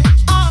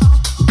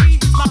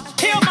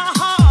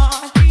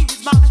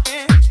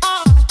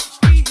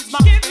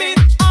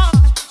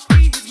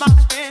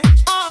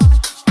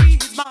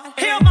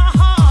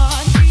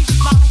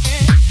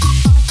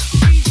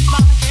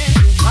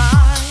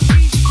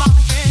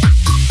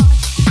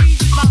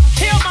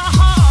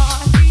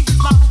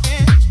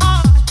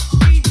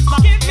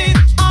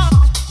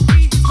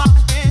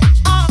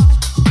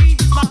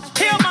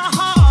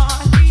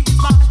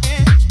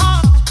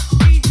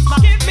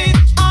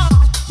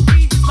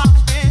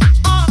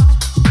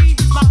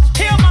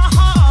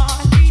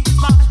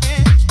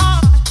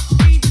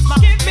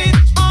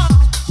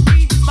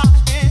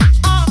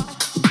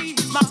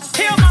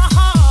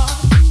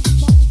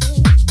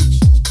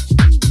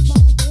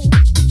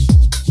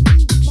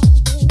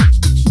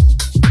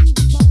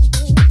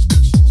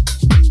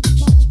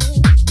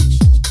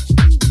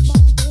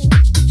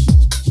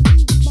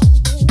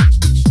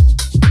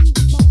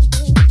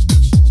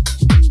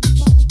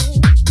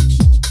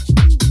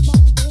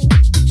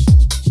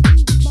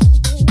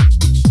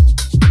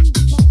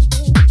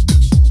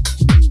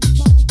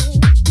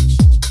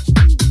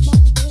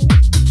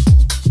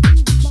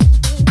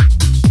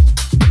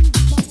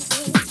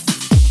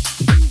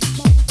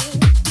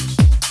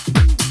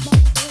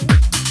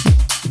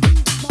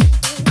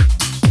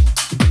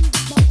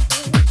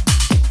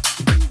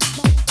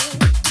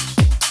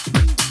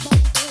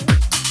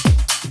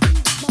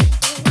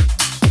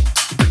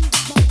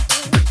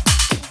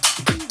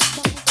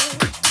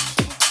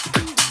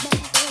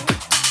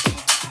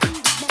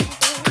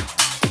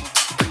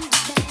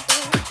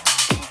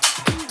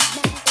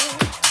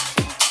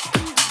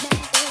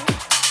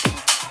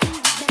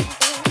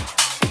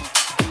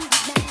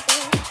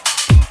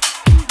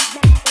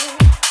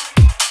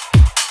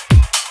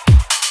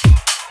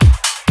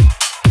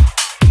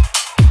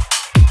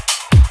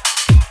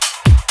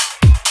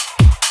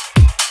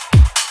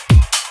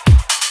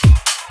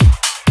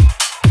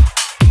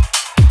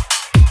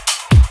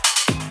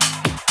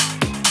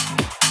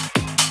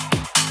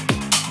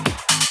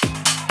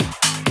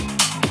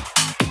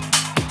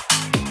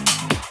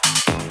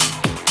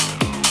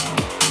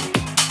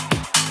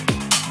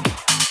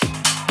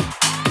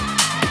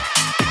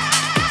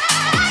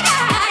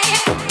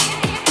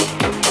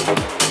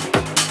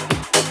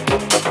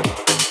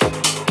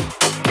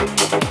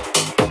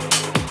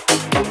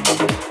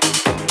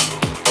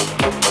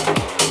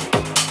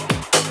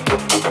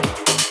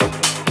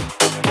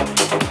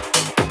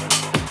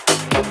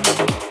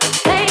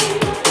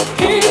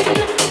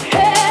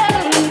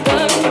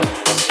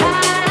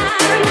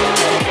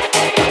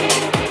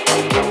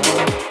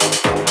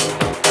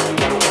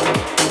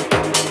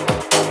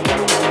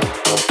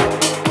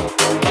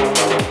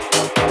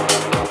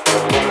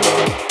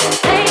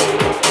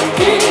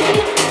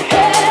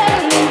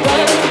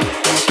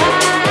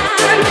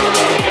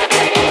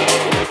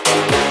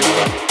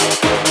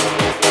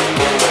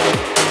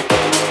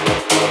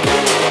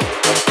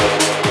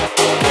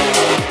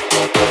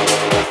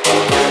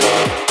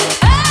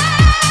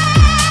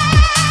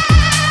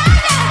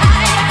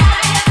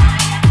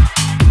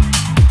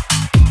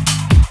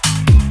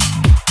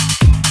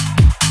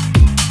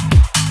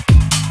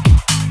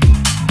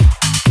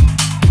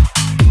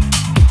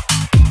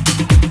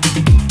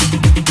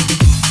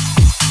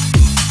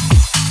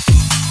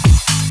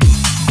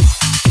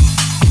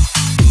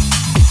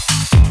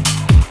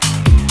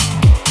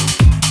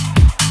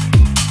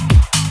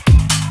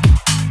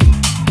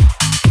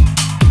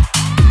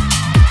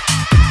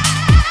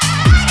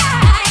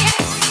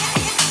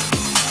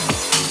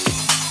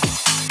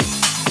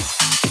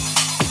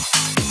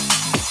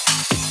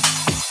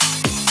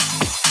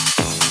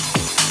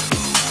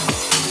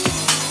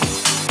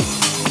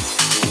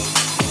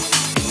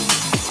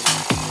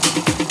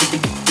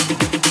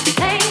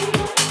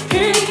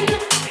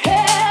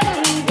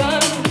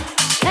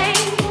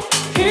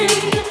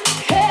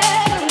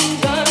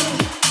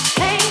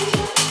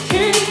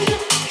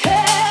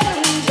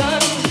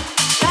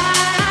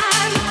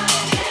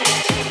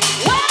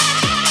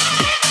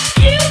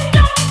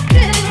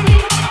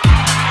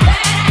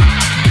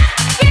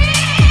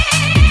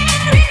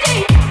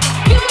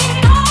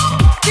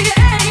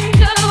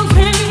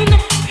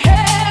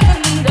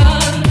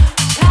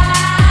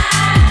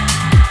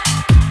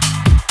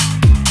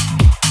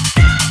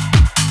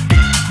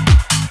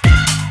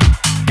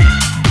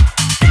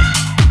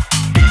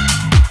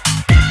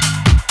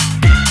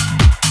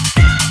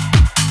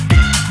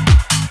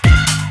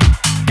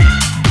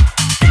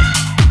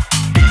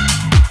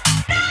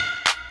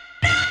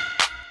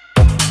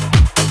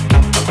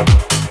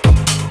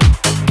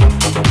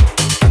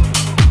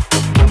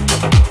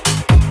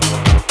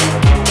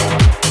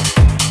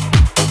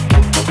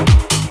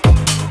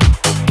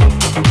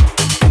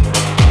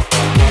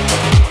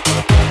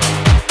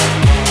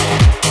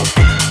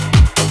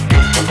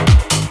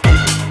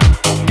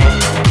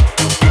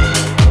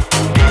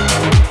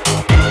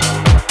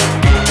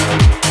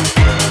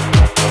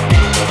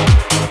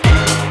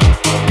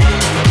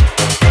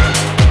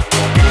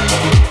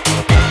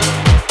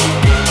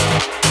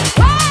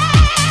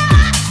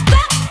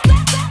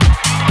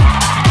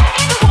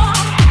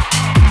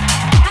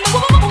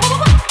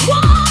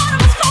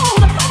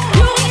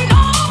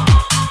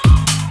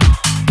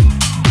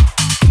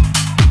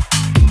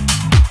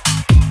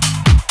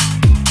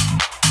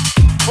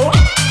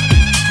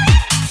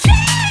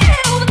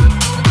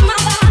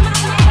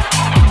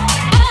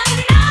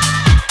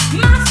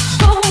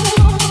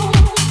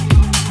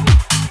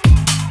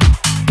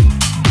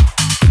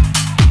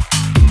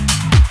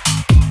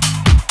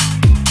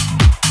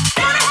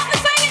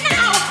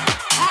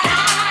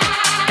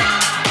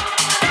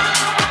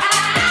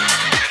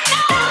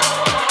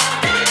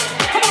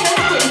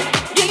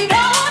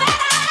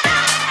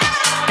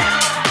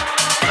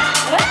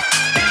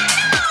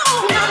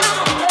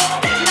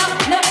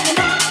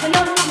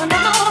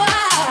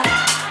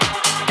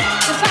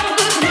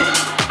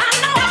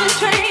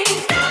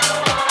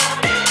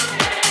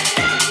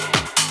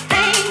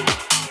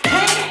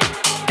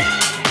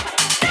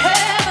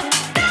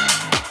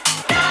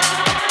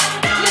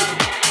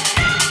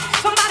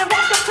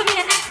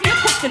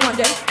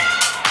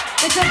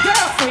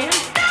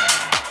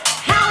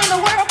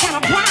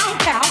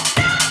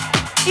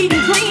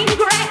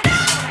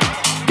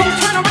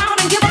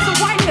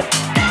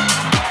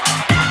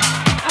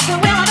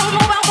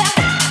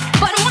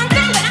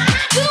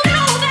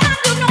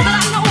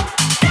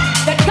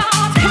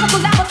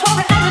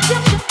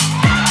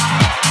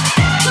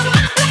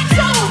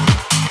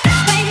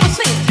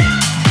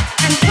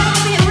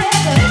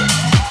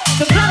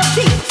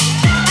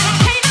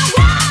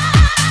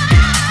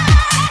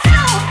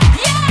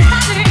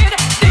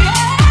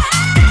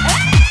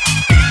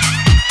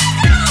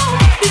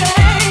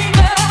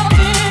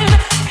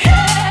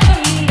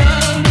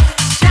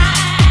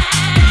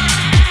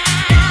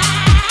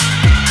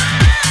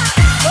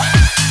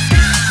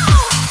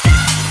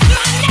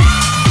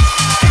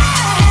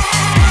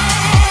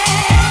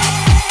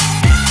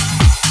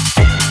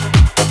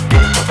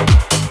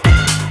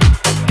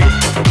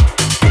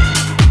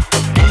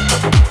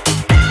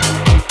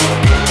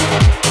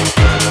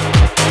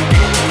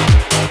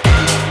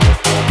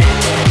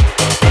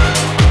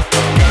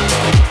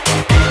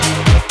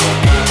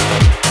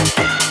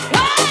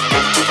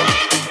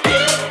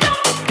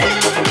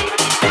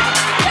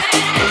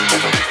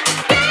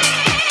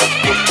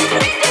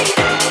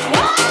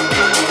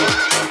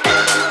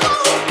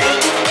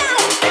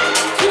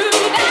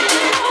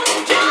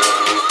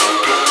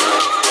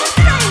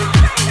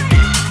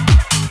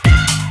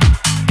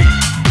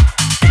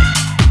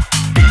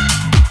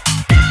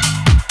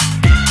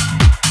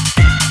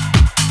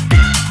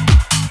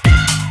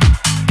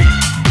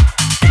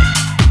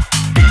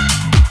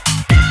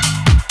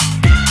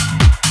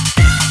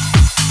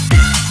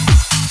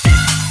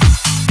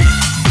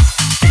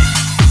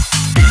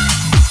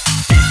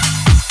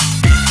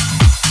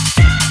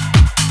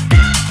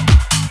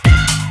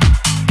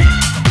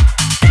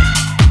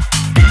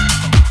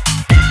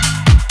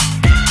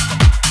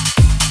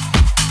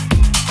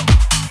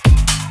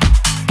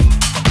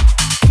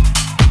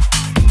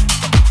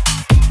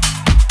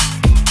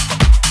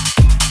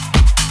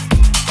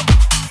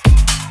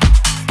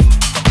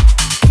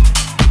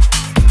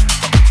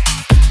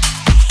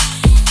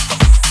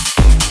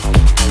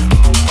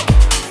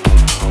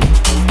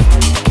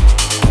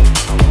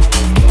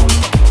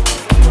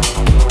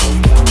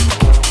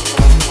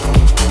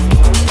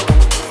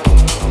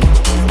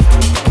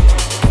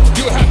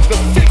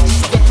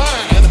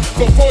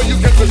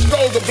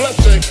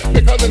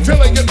 Because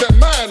until they get their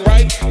mind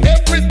right,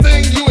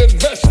 everything you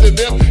invest in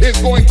them is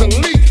going to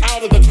leak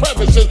out of the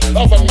crevices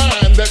of a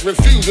mind that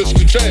refuses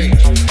to change.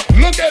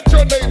 Look at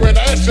your neighbor and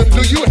ask him,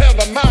 do you have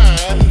a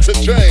mind to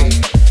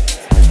change?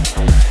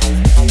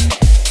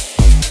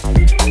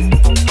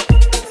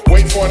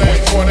 Wait for it,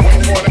 wait for it, wait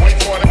for it, wait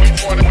for it, wait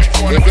for it, wait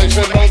for it. If they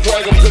say no,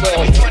 drag them to the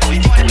altar.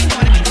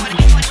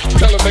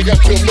 Tell them they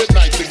got till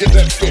midnight to get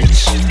that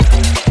fixed.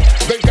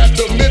 They got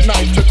till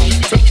midnight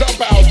to dump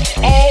out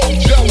all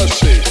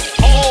jealousy,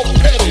 all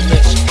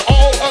pettiness,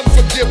 all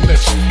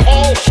unforgiveness,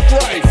 all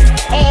strife,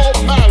 all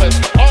malice,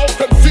 all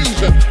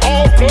confusion,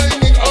 all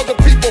blaming other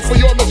people for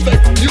your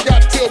mistake. You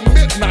got till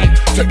midnight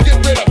to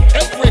get rid of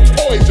every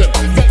poison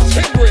that's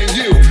hindering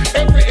you,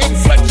 every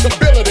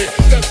inflexibility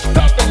that's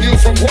stopping you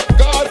from what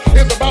God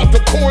is about to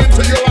pour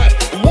into your life.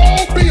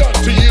 Woe be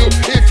unto you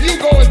if you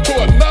go into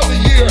another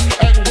year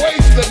and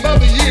waste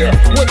another year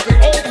with the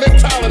old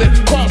mentality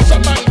while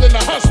somebody's in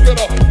the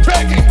hospital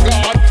begging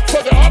God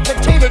for the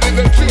opportunity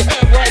that you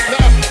have right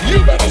now.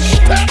 You better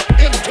step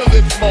into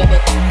this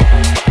moment.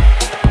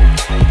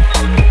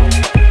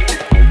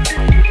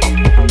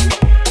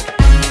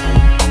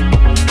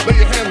 Lay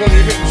your hands on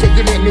your head and say,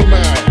 give me a new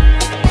mind.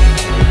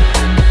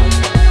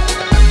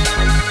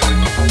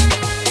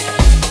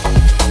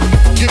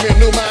 Give me a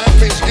new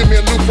mind means give me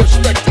a new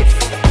perspective.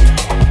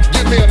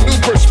 Give me a new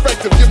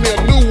perspective. Give me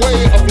a new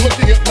way of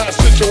looking at my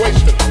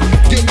situation.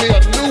 Give me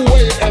a new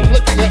way of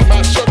looking at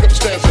my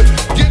circumstances.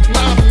 Get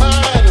my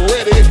mind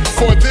ready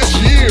for this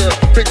year,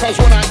 because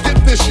when I get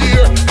this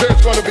year,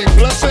 there's going to be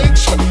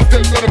blessings,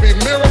 there's going to be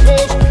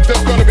miracles,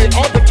 there's going to be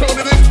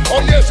opportunities.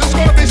 Oh yes, it's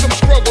going to be some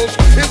struggles,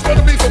 it's going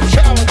to be some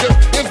challenges,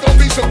 it's going to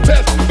be some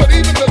tests, but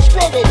even the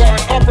struggles are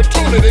an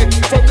opportunity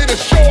for me to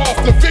show off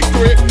the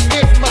victory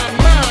if my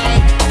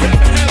mind can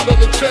handle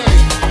the change.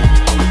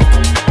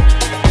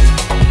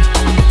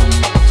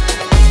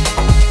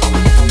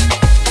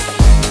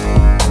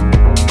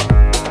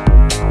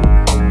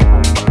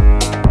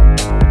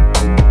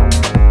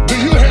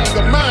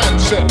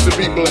 To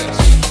be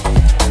blessed.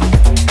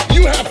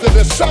 You have to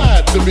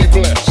decide to be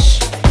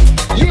blessed.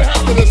 You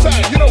have to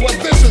decide, you know what,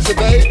 this is a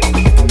day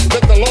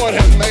that the Lord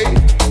has made.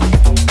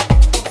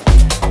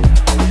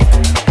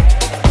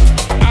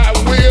 I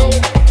will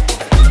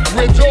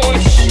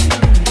rejoice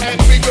and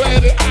be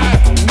glad that I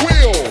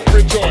will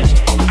rejoice.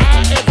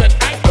 As an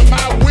act of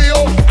my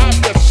will,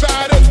 I've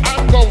decided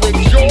I'm going to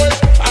rejoice.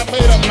 I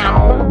made up my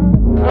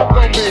mind. I'm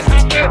going to be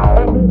happy.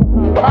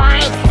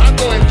 I'm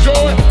going to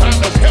enjoy.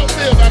 I'm as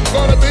healthy as I'm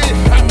going to be.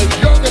 I'm as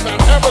young as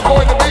I'm ever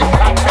going to be.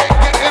 I can't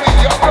get any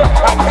younger.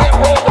 I can't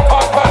roll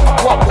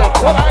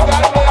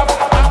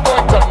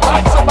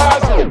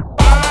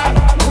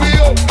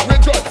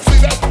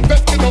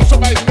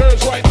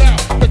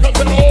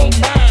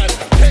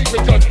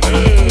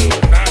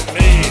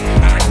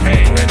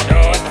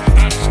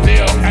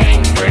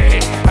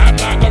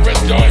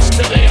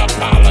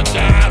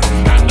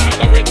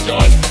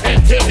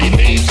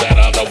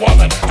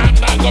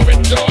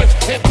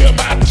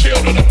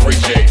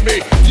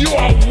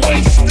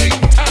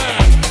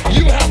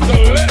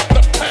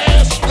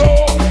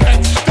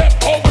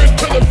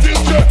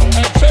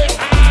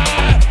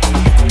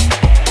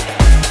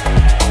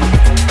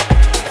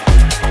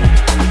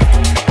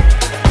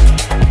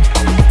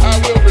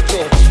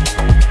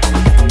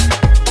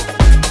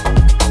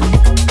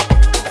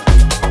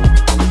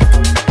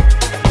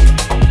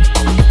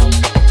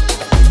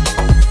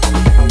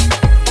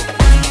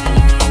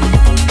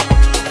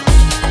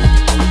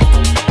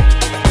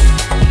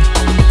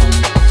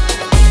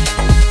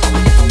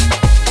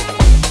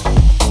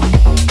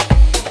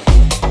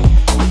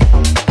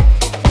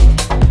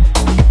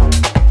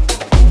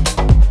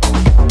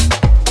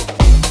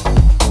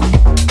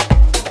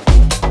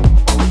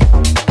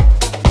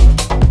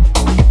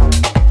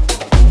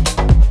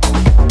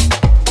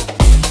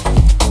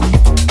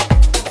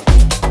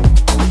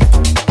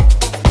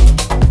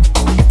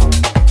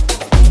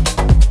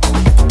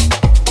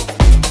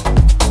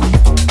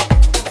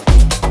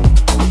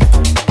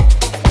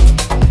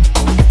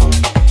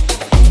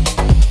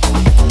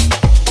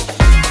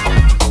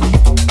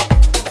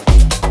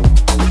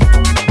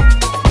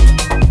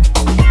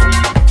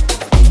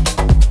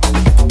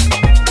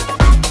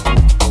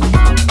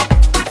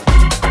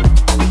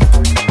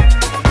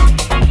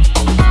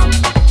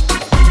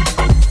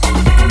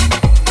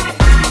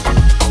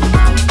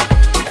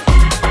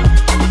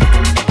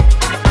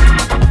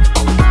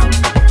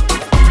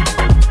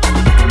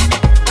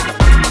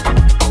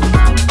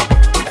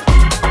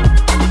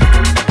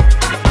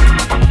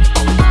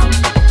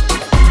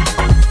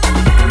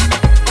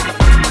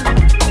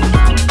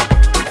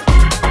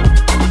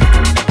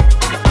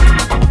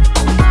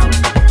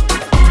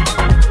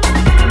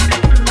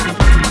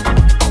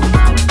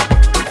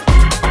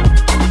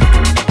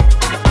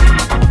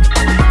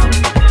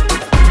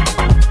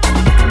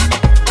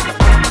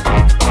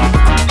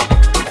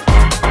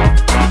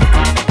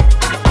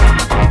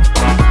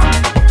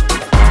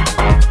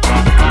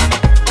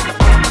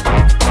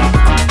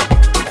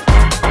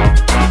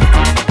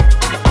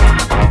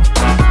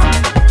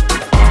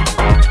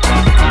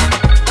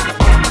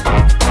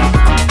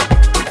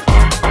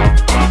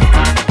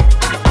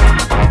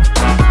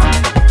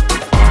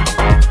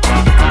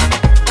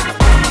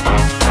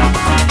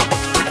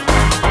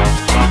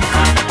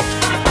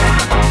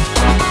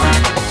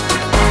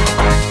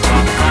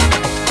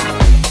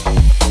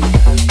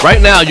Right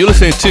now, you're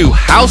listening to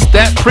House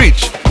That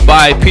Preach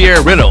by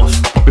Pierre Reynolds.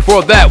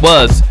 Before that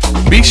was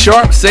Be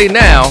Sharp, Say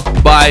Now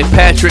by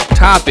Patrick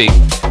Topping.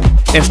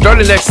 And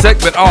starting the next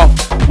segment off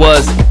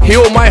was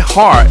Heal My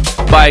Heart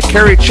by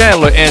Kerry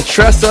Chandler and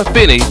Tressa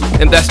Finney,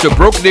 and that's the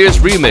Broken Ears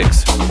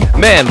remix.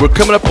 Man, we're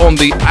coming up on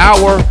the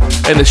hour,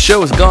 and the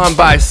show has gone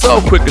by so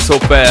quick and so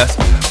fast.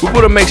 We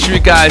want to make sure you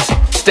guys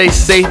stay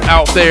safe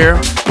out there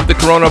with the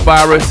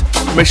coronavirus.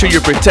 Make sure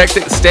you're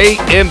protected,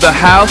 stay in the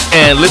house,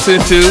 and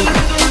listen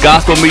to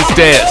Gospel Meets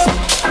Dance.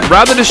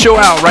 Rounding the show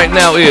out right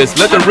now is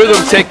Let the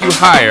Rhythm Take You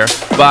Higher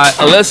by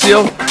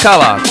Alessio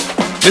Cala.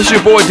 This is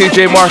your boy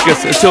DJ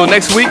Marcus. Until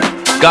next week,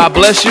 God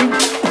bless you,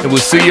 and we'll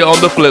see you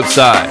on the flip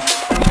side.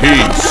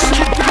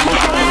 Peace.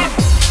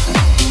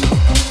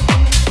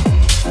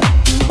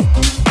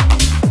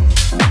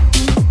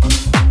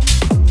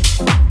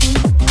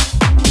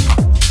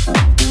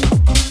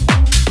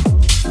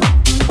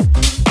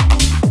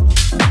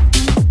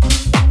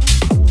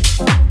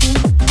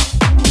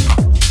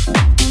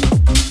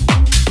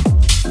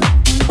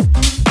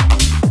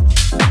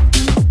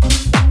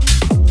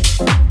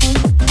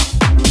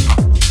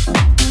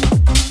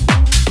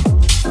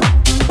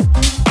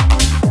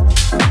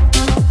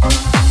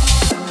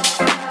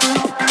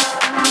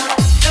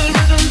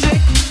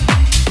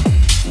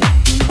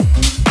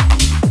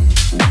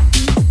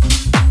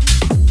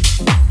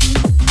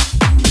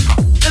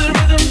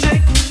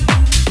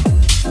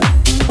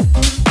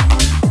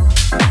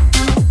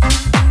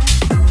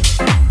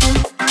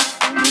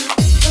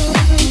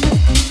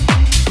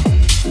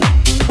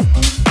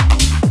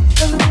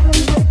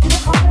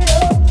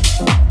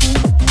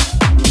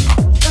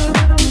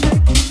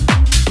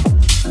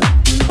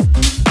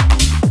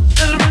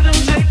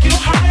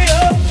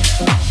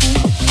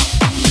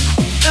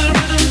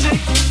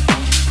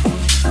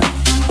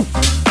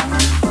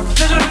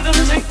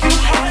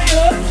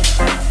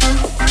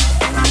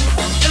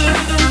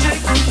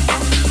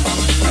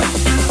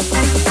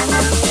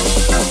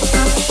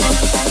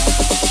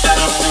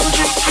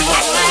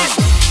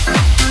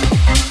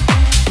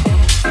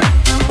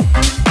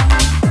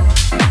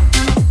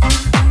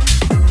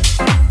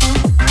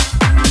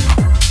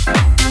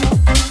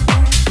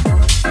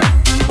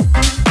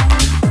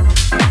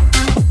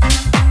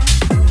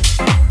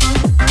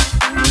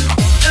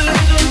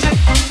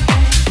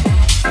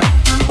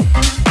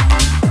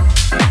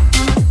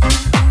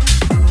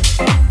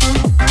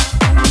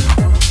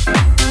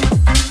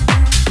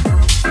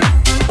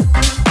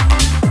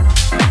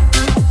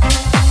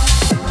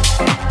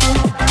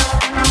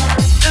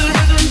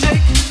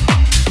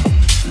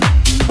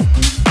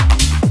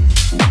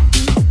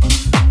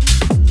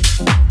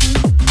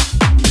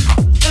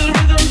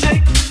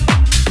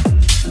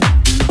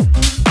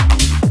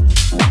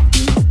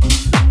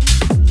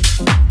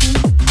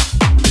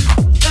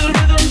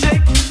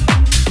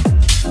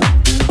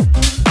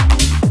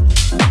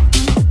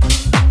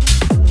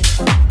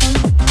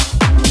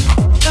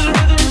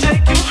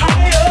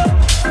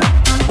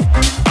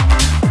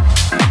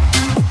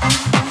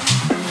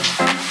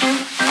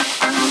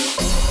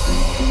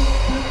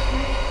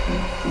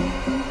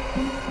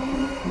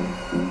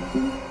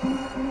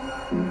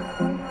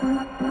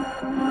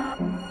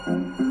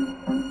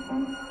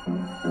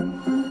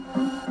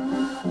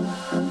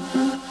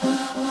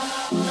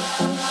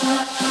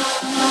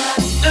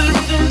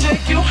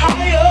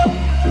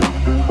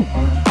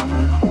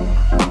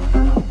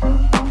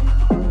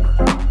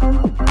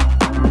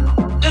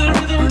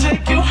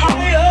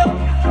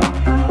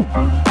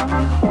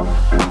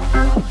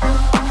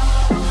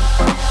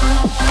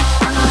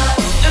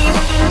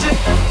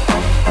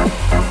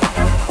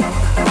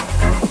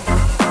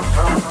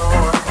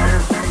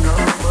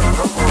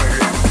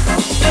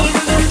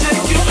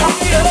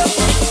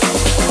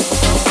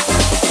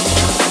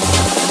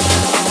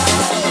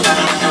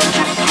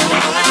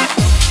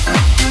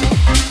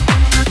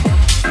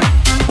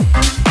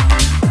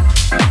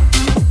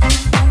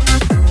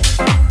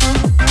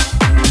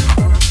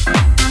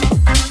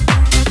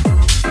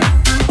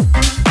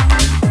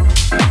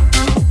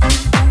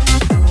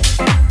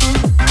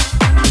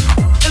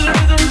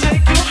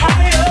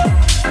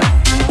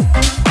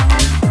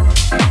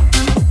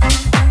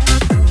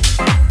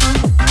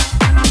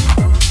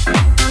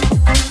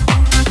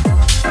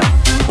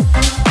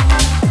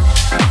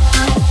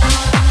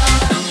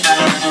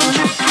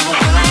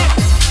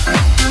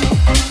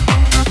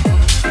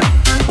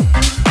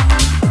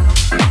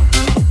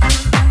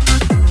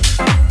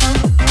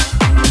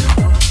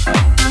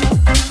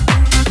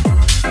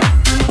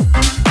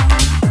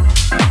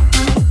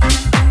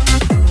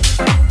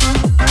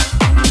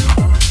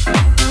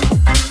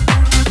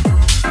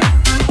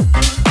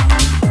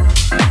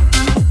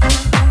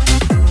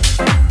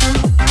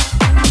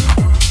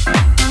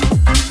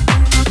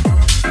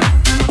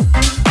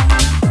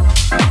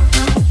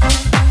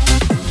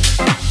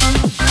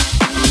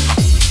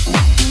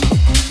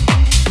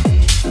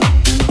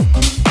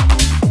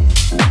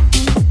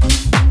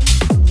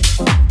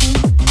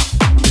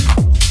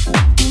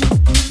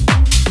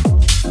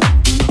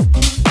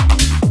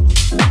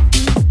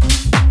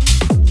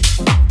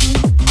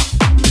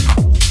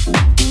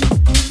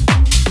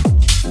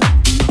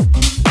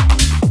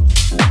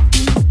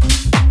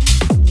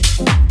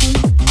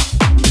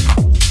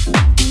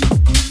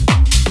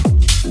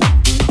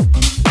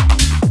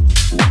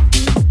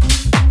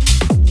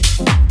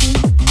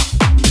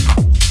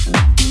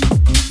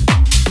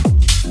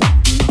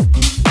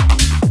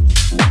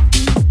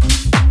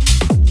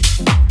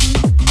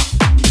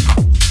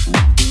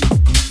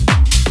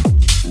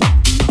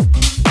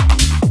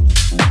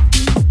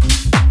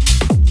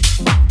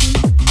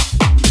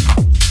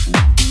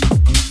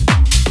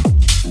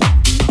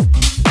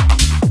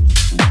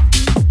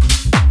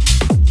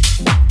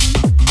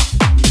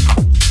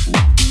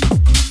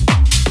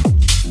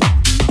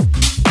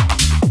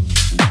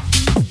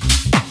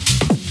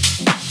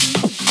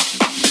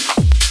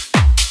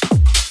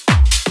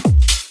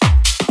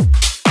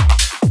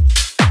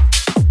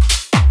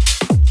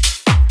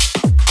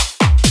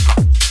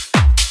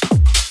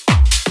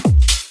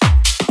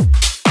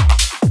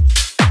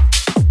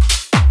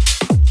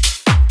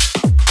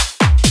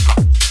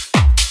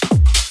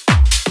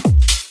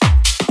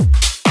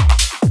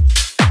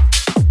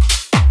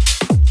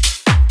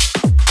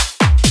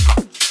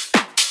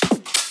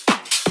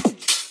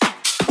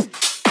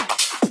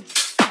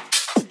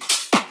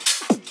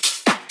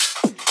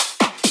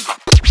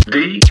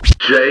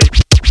 DJ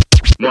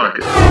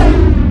Marcus.